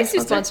 Please do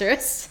sponsor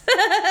us.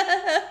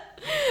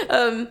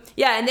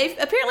 And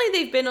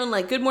they've been on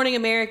like Good Morning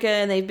America,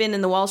 and they've been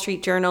in the Wall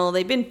Street Journal.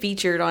 They've been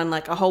featured on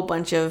like a whole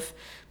bunch of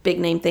big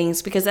name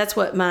things, because that's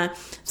what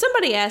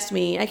somebody asked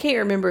me, I can't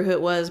remember who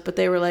it was, but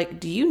they were like,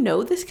 do you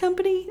know this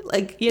company?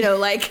 Like, do you know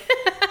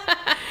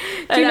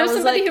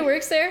somebody who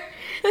works there?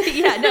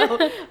 Yeah,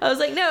 no. I was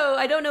like, no,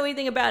 I don't know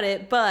anything about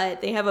it,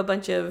 but they have a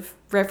bunch of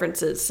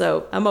references,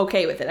 so I'm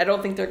okay with it. I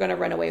don't think they're going to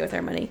run away with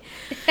our money.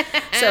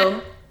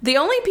 So the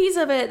only piece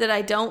of it that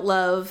I don't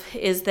love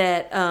is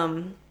that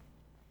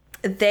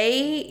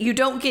you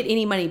don't get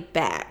any money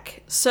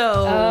back.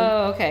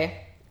 So okay.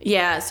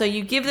 Yeah, so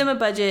you give them a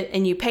budget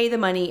and you pay the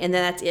money, and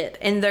then that's it.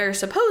 And they're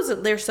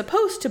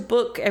supposed to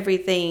book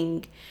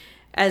everything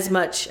as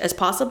much as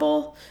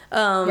possible.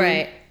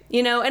 Right.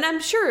 you know, and I'm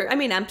sure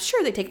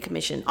they take a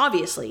commission,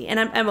 obviously, and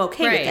I'm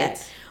okay with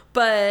that.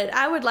 But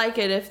I would like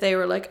it if they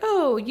were like,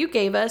 oh, you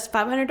gave us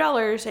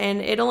 $500 and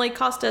it only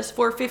cost us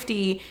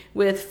 $450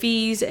 with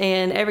fees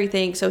and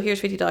everything. So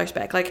here's $50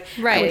 back. Like,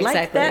 I would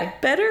like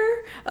that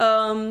better.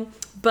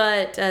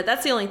 But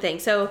that's the only thing.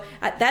 So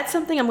that's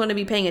something I'm going to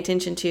be paying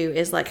attention to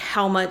is like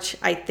how much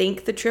I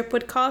think the trip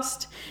would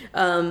cost.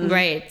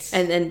 Right.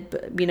 And then,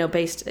 you know,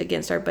 based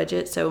against our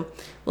budget. So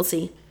we'll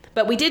see.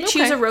 But we did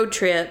choose a road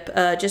trip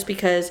just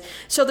because.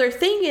 So their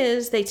thing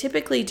is they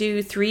typically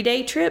do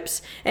 3-day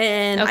trips.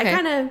 And I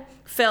kind of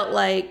felt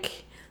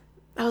like,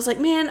 I was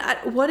like, man,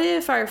 what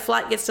if our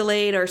flight gets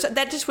delayed? Or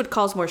that just would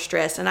cause more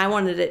stress. And I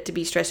wanted it to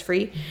be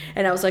stress-free.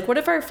 And I was like, what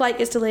if our flight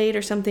gets delayed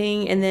or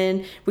something? And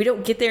then we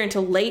don't get there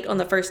until late on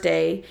the first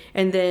day.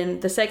 And then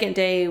the second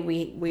day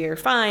we are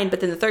fine. But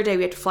then the third day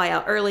we have to fly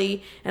out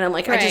early. And I'm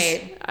like,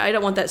 I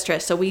don't want that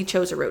stress. So we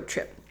chose a road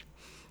trip.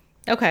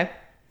 Okay.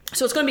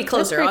 So it's going to be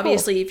closer.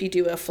 Obviously, if you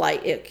do a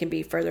flight, it can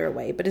be further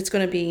away, but it's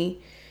going to be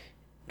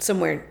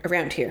somewhere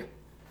around here.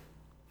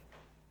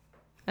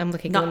 I'm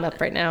looking them up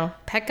right now.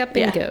 Pack Up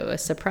and Go, a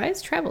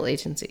surprise travel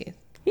agency.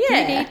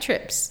 3-day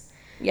trips.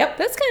 Yep.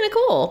 That's kind of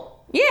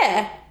cool.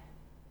 Yeah.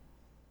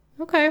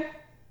 Okay.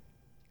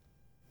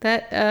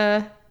 That,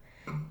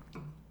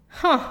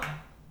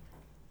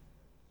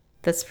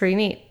 That's pretty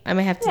neat. I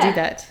may have to do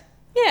that.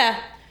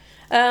 Yeah.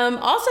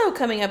 Also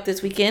coming up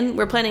this weekend,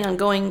 we're planning on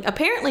going.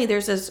 Apparently,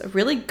 there's this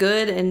really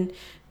good and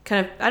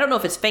kind of, I don't know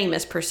if it's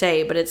famous per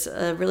se, but it's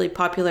a really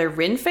popular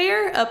Ren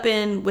Fair up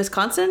in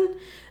Wisconsin.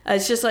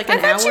 It's just like an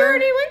hour. I thought you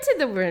already went to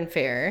the Ren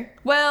Fair.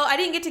 Well, I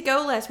didn't get to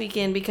go last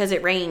weekend because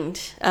it rained.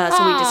 So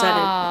we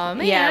decided,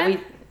 man. yeah,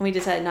 we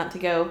decided not to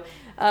go.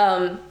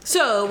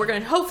 So we're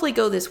going to hopefully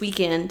go this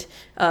weekend.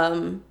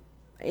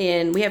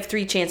 And we have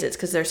 3 chances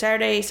because they're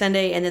Saturday,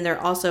 Sunday, and then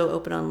they're also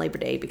open on Labor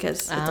Day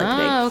because it's Labor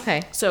Day. Oh,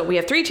 okay. So we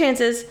have 3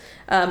 chances,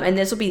 and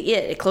this will be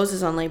it. It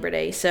closes on Labor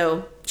Day.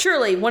 So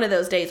surely one of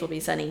those days will be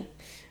sunny.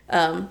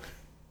 But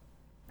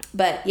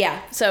yeah,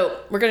 so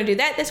we're going to do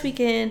that this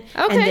weekend.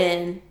 Okay. And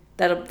then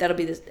that'll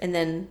be this. And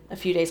then a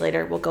few days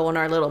later, we'll go on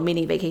our little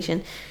mini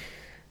vacation.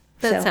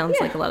 That sounds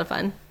like a lot of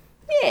fun.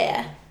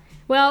 Yeah.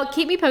 Well,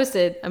 keep me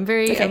posted. I'm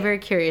very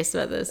curious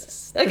about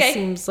this. Okay. This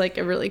seems like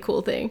a really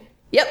cool thing.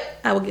 Yep,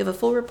 I will give a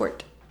full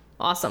report.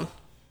 Awesome.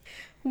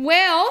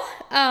 Well,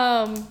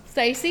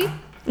 Stacy.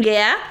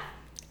 Yeah.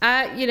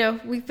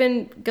 We've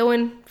been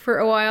going for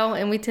a while,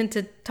 and we tend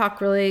to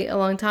talk really a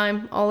long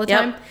time all the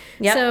time.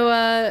 Yep.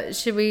 So,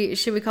 should we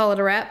call it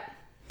a wrap?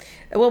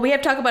 Well, we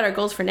have to talk about our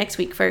goals for next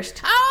week first.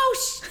 Oh,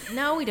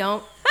 no, we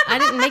don't. I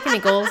didn't make any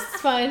goals.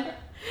 It's fine.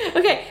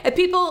 Okay,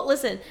 people,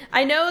 listen,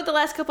 I know the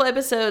last couple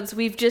episodes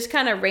we've just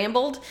kind of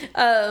rambled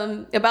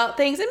about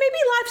things, and maybe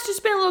life's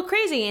just been a little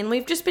crazy, and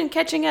we've just been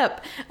catching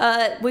up.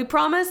 We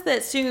promise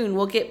that soon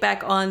we'll get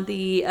back on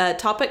the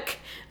topic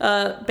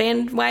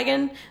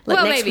bandwagon,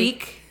 next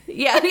week.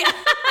 Yeah.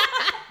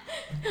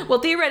 Well,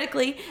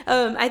 theoretically,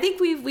 I think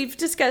we've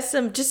discussed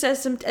just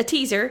as a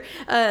teaser.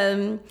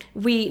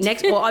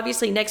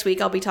 Obviously next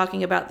week I'll be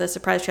talking about the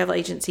surprise travel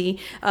agency.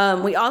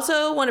 We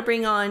also want to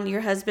bring on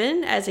your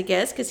husband as a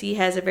guest because he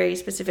has a very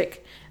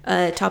specific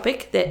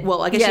topic that.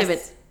 Well, I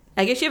guess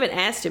you haven't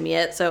asked him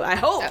yet, so I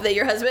hope that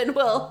your husband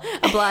will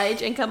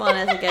oblige and come on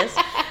as a guest.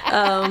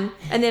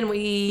 And then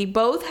we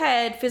both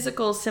had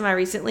physicals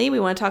semi-recently. We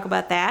want to talk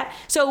about that.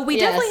 So we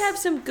definitely have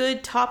some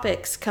good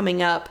topics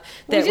coming up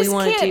that we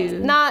want to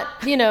not,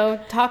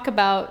 talk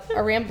about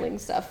our rambling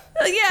stuff.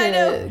 Yeah, I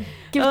know.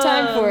 Give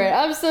time for it.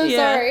 I'm so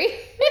sorry.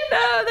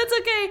 No, that's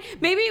okay.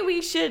 Maybe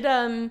we should,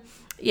 I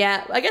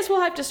guess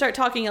we'll have to start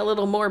talking a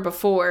little more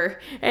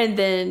before and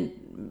then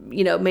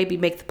maybe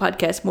make the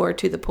podcast more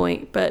to the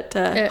point, but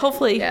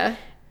hopefully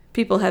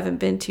people haven't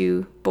been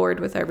too bored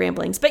with our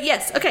ramblings. But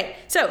yes, okay.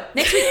 So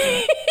next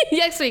week.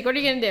 Next week, what are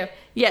you going to do?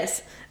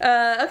 Yes.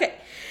 Okay.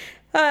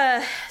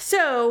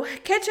 So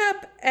catch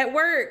up at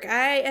work.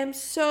 I am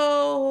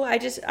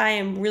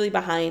really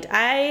behind.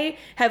 I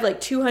have like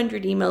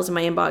 200 emails in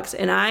my inbox,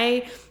 and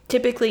I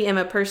typically am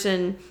a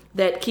person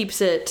that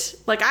keeps it,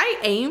 like, I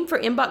aim for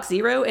inbox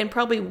 0, and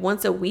probably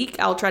once a week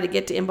I'll try to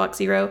get to inbox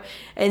 0,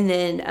 and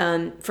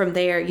then from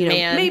there,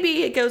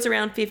 maybe it goes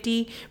around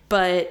 50,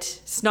 but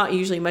it's not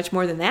usually much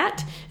more than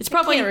that. It's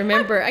probably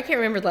I can't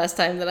remember the last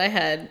time that I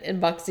had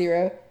inbox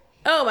 0.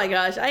 Oh my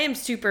gosh, I am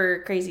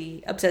super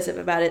crazy obsessive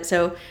about it.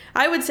 So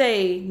I would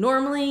say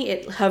normally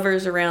it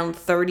hovers around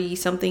 30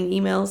 something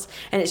emails,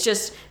 and it's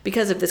just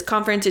because of this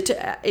conference.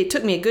 It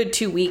took me a good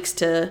 2 weeks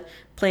to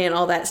plan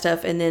all that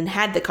stuff, and then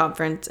had the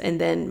conference,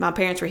 and then my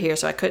parents were here,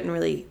 so I couldn't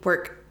really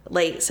work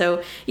late.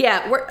 So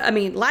yeah,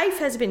 life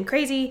has been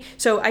crazy.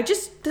 So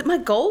my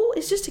goal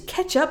is just to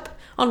catch up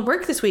on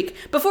work this week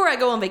before I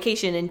go on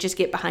vacation and just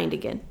get behind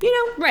again.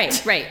 Right.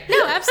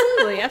 No,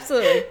 absolutely.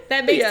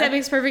 That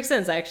makes perfect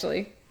sense,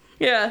 actually.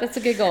 Yeah. That's a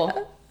good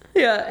goal.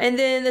 Yeah. And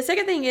then the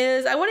second thing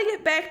is I want to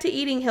get back to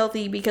eating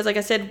healthy because, like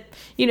I said,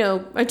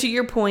 to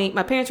your point,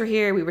 my parents were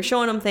here. We were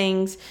showing them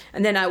things.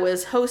 And then I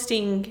was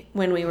hosting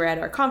when we were at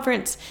our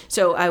conference.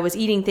 So I was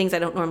eating things I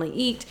don't normally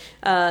eat.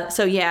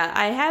 So yeah,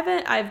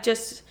 I've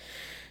just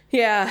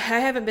Yeah, I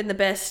haven't been the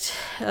best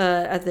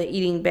at the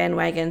eating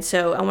bandwagon,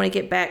 so I want to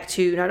get back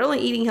to not only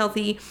eating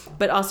healthy,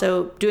 but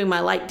also doing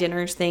my light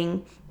dinners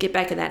thing. Get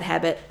back in that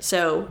habit.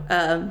 So,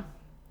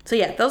 so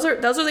yeah, those are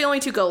the only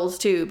two goals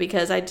too,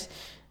 because like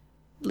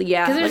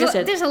I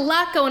said, there's a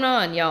lot going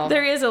on, y'all.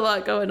 there is a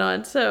lot going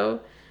on. So,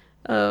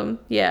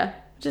 yeah,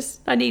 just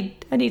I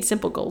need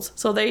simple goals.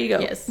 So there you go.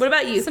 Yes. What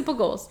about you? Simple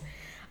goals.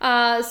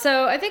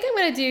 So I think I'm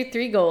going to do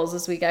 3 goals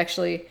this week,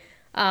 actually.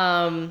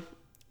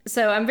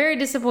 So I'm very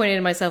disappointed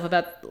in myself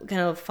about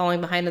kind of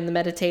falling behind on the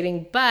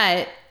meditating,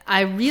 but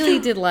I really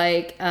did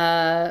like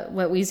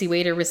what Wheezy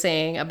Waiter was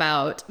saying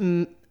about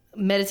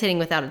meditating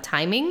without a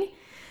timing.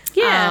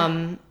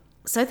 Yeah.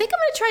 So I think I'm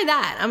going to try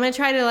that. I'm going to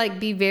try to like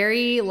be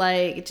very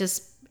like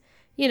just,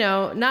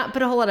 not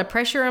put a whole lot of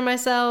pressure on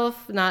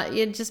myself,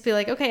 just be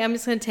like, okay, I'm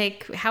just going to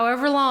take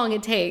however long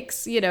it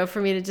takes,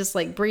 for me to just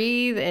like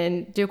breathe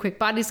and do a quick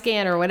body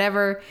scan or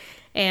whatever.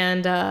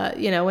 And,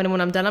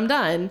 when I'm done, I'm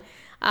done.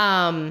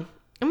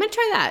 I'm going to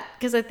try that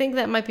because I think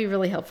that might be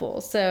really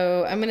helpful.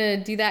 So I'm going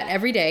to do that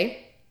every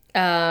day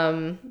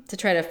to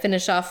try to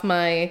finish off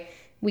my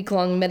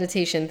week-long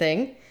meditation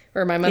thing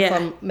or my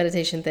month-long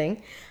meditation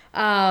thing.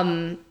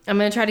 I'm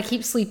going to try to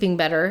keep sleeping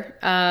better.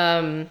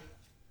 I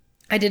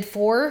did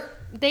 4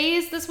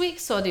 days this week,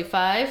 so I'll do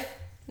 5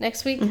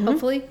 next week,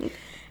 hopefully.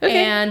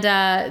 Okay. And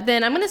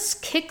then I'm going to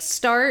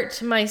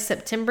kickstart my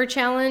September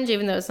challenge,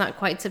 even though it's not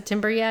quite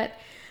September yet.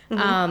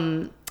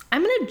 I'm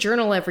going to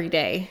journal every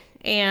day.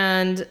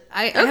 And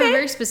I have a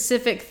very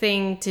specific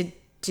thing to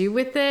do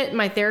with it.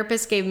 My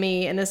therapist gave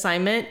me an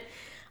assignment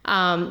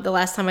the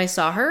last time I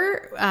saw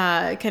her,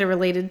 kind of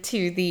related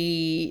to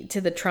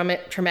the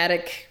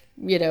traumatic,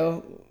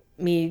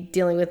 me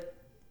dealing with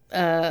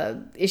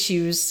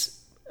issues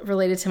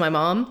related to my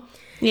mom.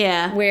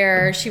 Yeah.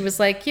 Where she was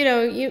like,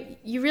 you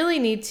really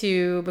need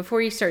to,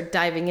 before you start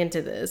diving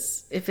into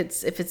this, if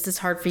it's this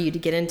hard for you to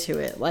get into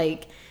it,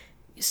 like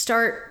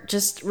start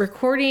just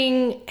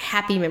recording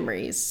happy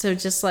memories. So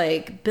just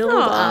like build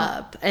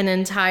up an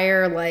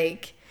entire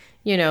like,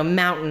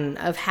 mountain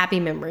of happy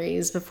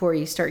memories before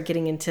you start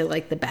getting into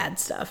like the bad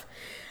stuff.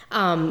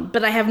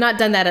 But I have not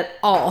done that at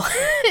all.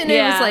 And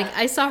it was like,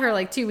 I saw her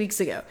like 2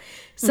 weeks ago.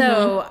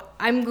 So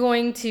I'm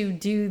going to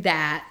do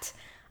that,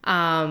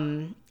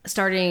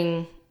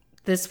 starting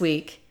this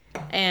week.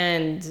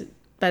 And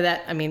by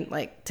that, I mean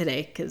like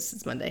today, cause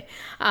it's Monday.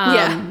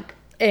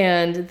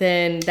 And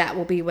then that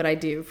will be what I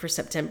do for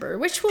September,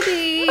 which will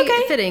be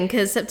fitting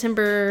because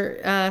September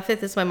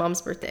 5th is my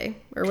mom's birthday,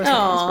 or was my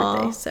mom's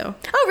birthday. So.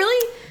 Oh,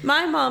 really?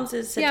 My mom's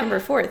is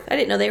September 4th. I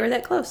didn't know they were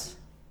that close.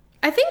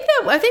 I think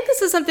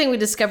this is something we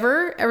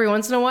discover every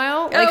once in a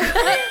while. Like,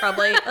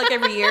 probably like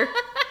every year.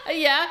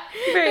 Yeah,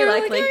 very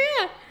likely. Like,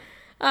 oh,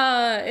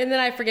 yeah. And then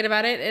I forget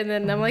about it, and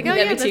then I'm like, oh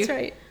yeah, that's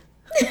right.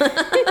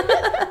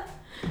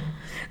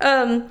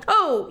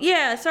 Oh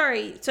yeah,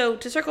 sorry. So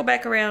to circle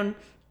back around.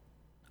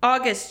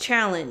 August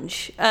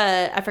challenge.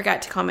 I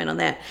forgot to comment on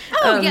that.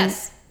 Oh,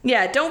 yes.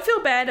 Yeah, don't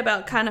feel bad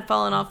about kind of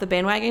falling off the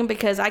bandwagon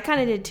because I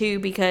kind of did too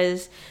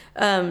because,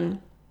 well,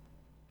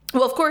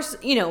 of course,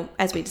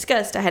 as we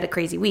discussed, I had a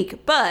crazy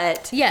week,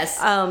 but yes,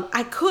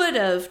 I could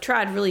have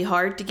tried really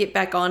hard to get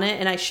back on it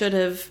and I should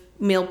have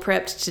meal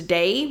prepped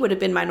today would have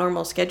been my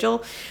normal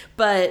schedule,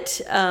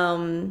 but,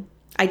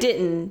 I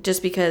didn't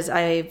just because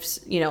I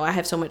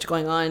have so much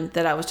going on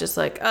that I was just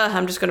like,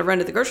 I'm just going to run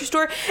to the grocery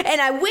store. And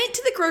I went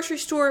to the grocery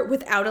store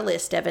without a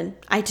list, Evan.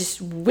 I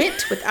just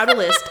went without a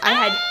list. I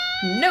had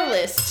no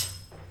list.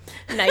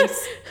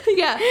 Nice.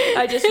 Yeah.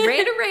 I just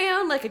ran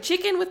around like a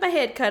chicken with my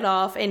head cut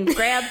off and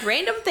grabbed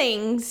random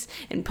things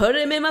and put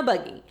them in my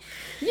buggy.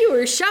 You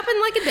were shopping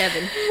like a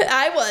Devin.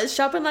 I was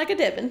shopping like a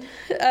Devin.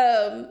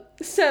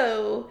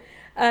 So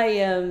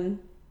I,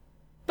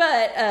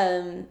 But,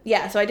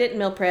 so I didn't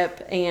meal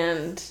prep,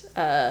 and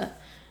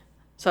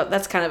so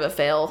that's kind of a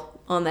fail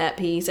on that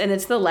piece. And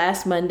it's the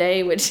last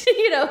Monday, which,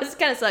 it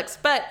kind of sucks.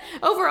 But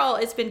overall,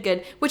 it's been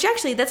good. Which,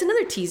 actually, that's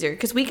another teaser,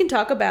 because we can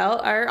talk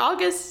about our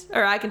August,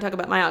 or I can talk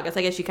about my August.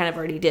 I guess you kind of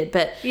already did,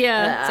 but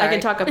yeah, I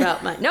can talk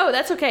about my... No,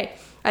 that's okay.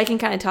 I can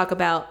kind of talk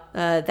about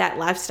that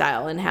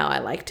lifestyle and how I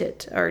liked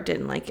it, or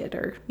didn't like it,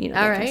 or, that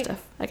kind of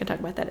stuff. I can talk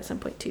about that at some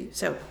point, too,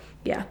 so...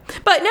 Yeah.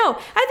 But no,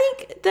 I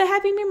think the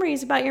happy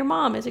memories about your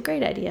mom is a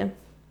great idea.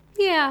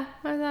 Yeah.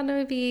 I thought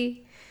it'd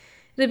be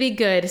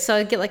good. So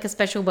I'd get like a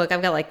special book.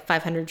 I've got like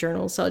 500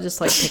 journals, so I'll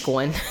just like pick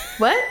one.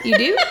 What? You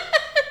do?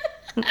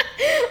 I've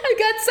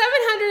got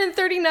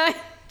 739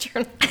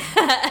 journals.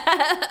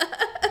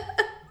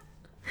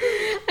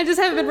 I just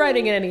haven't been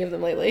writing in any of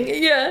them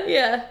lately.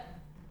 Yeah.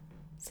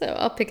 So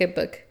I'll pick a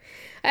book.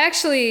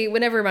 Actually,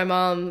 whenever my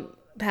mom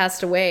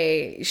passed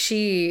away,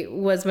 she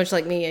was much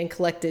like me and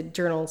collected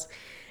journals.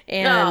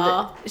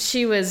 And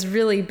she was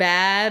really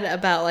bad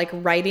about like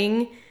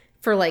writing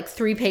for like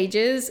 3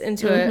 pages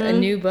into a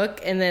new book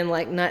and then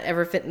like not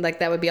ever fit, like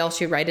that would be all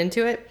she'd write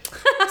into it.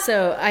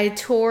 So I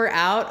tore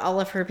out all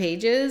of her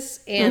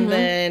pages and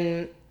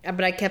then,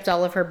 but I kept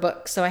all of her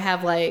books. So I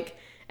have like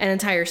an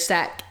entire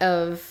stack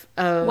of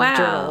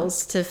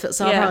journals to fill.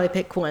 So I'll probably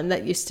pick one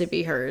that used to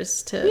be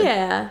hers to.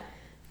 Yeah.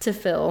 to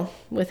fill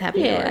with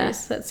happy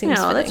hours. That seems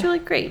no, that's fitting. really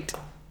great.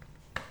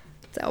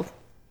 So,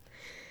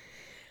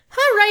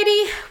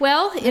 alrighty.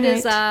 Well, it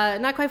is right.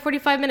 not quite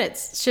 45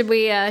 minutes. Should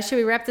we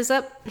wrap this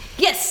up?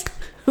 Yes,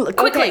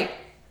 quickly,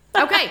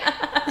 Okay.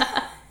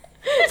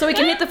 so we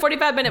can hit the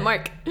 45-minute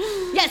mark.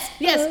 Yes.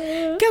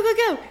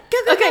 Go.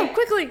 Okay,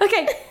 Quickly.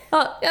 Okay,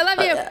 I love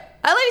you.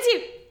 I love you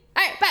too.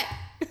 All right. Bye.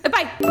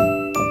 Bye.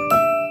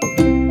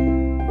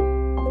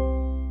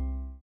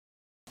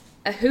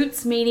 A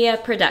Hoots Media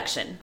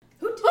production.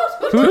 Hoot,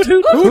 hoot,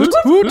 hoot, hoot,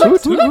 hoot,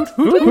 hoot,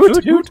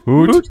 hoot, hoot,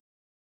 hoot.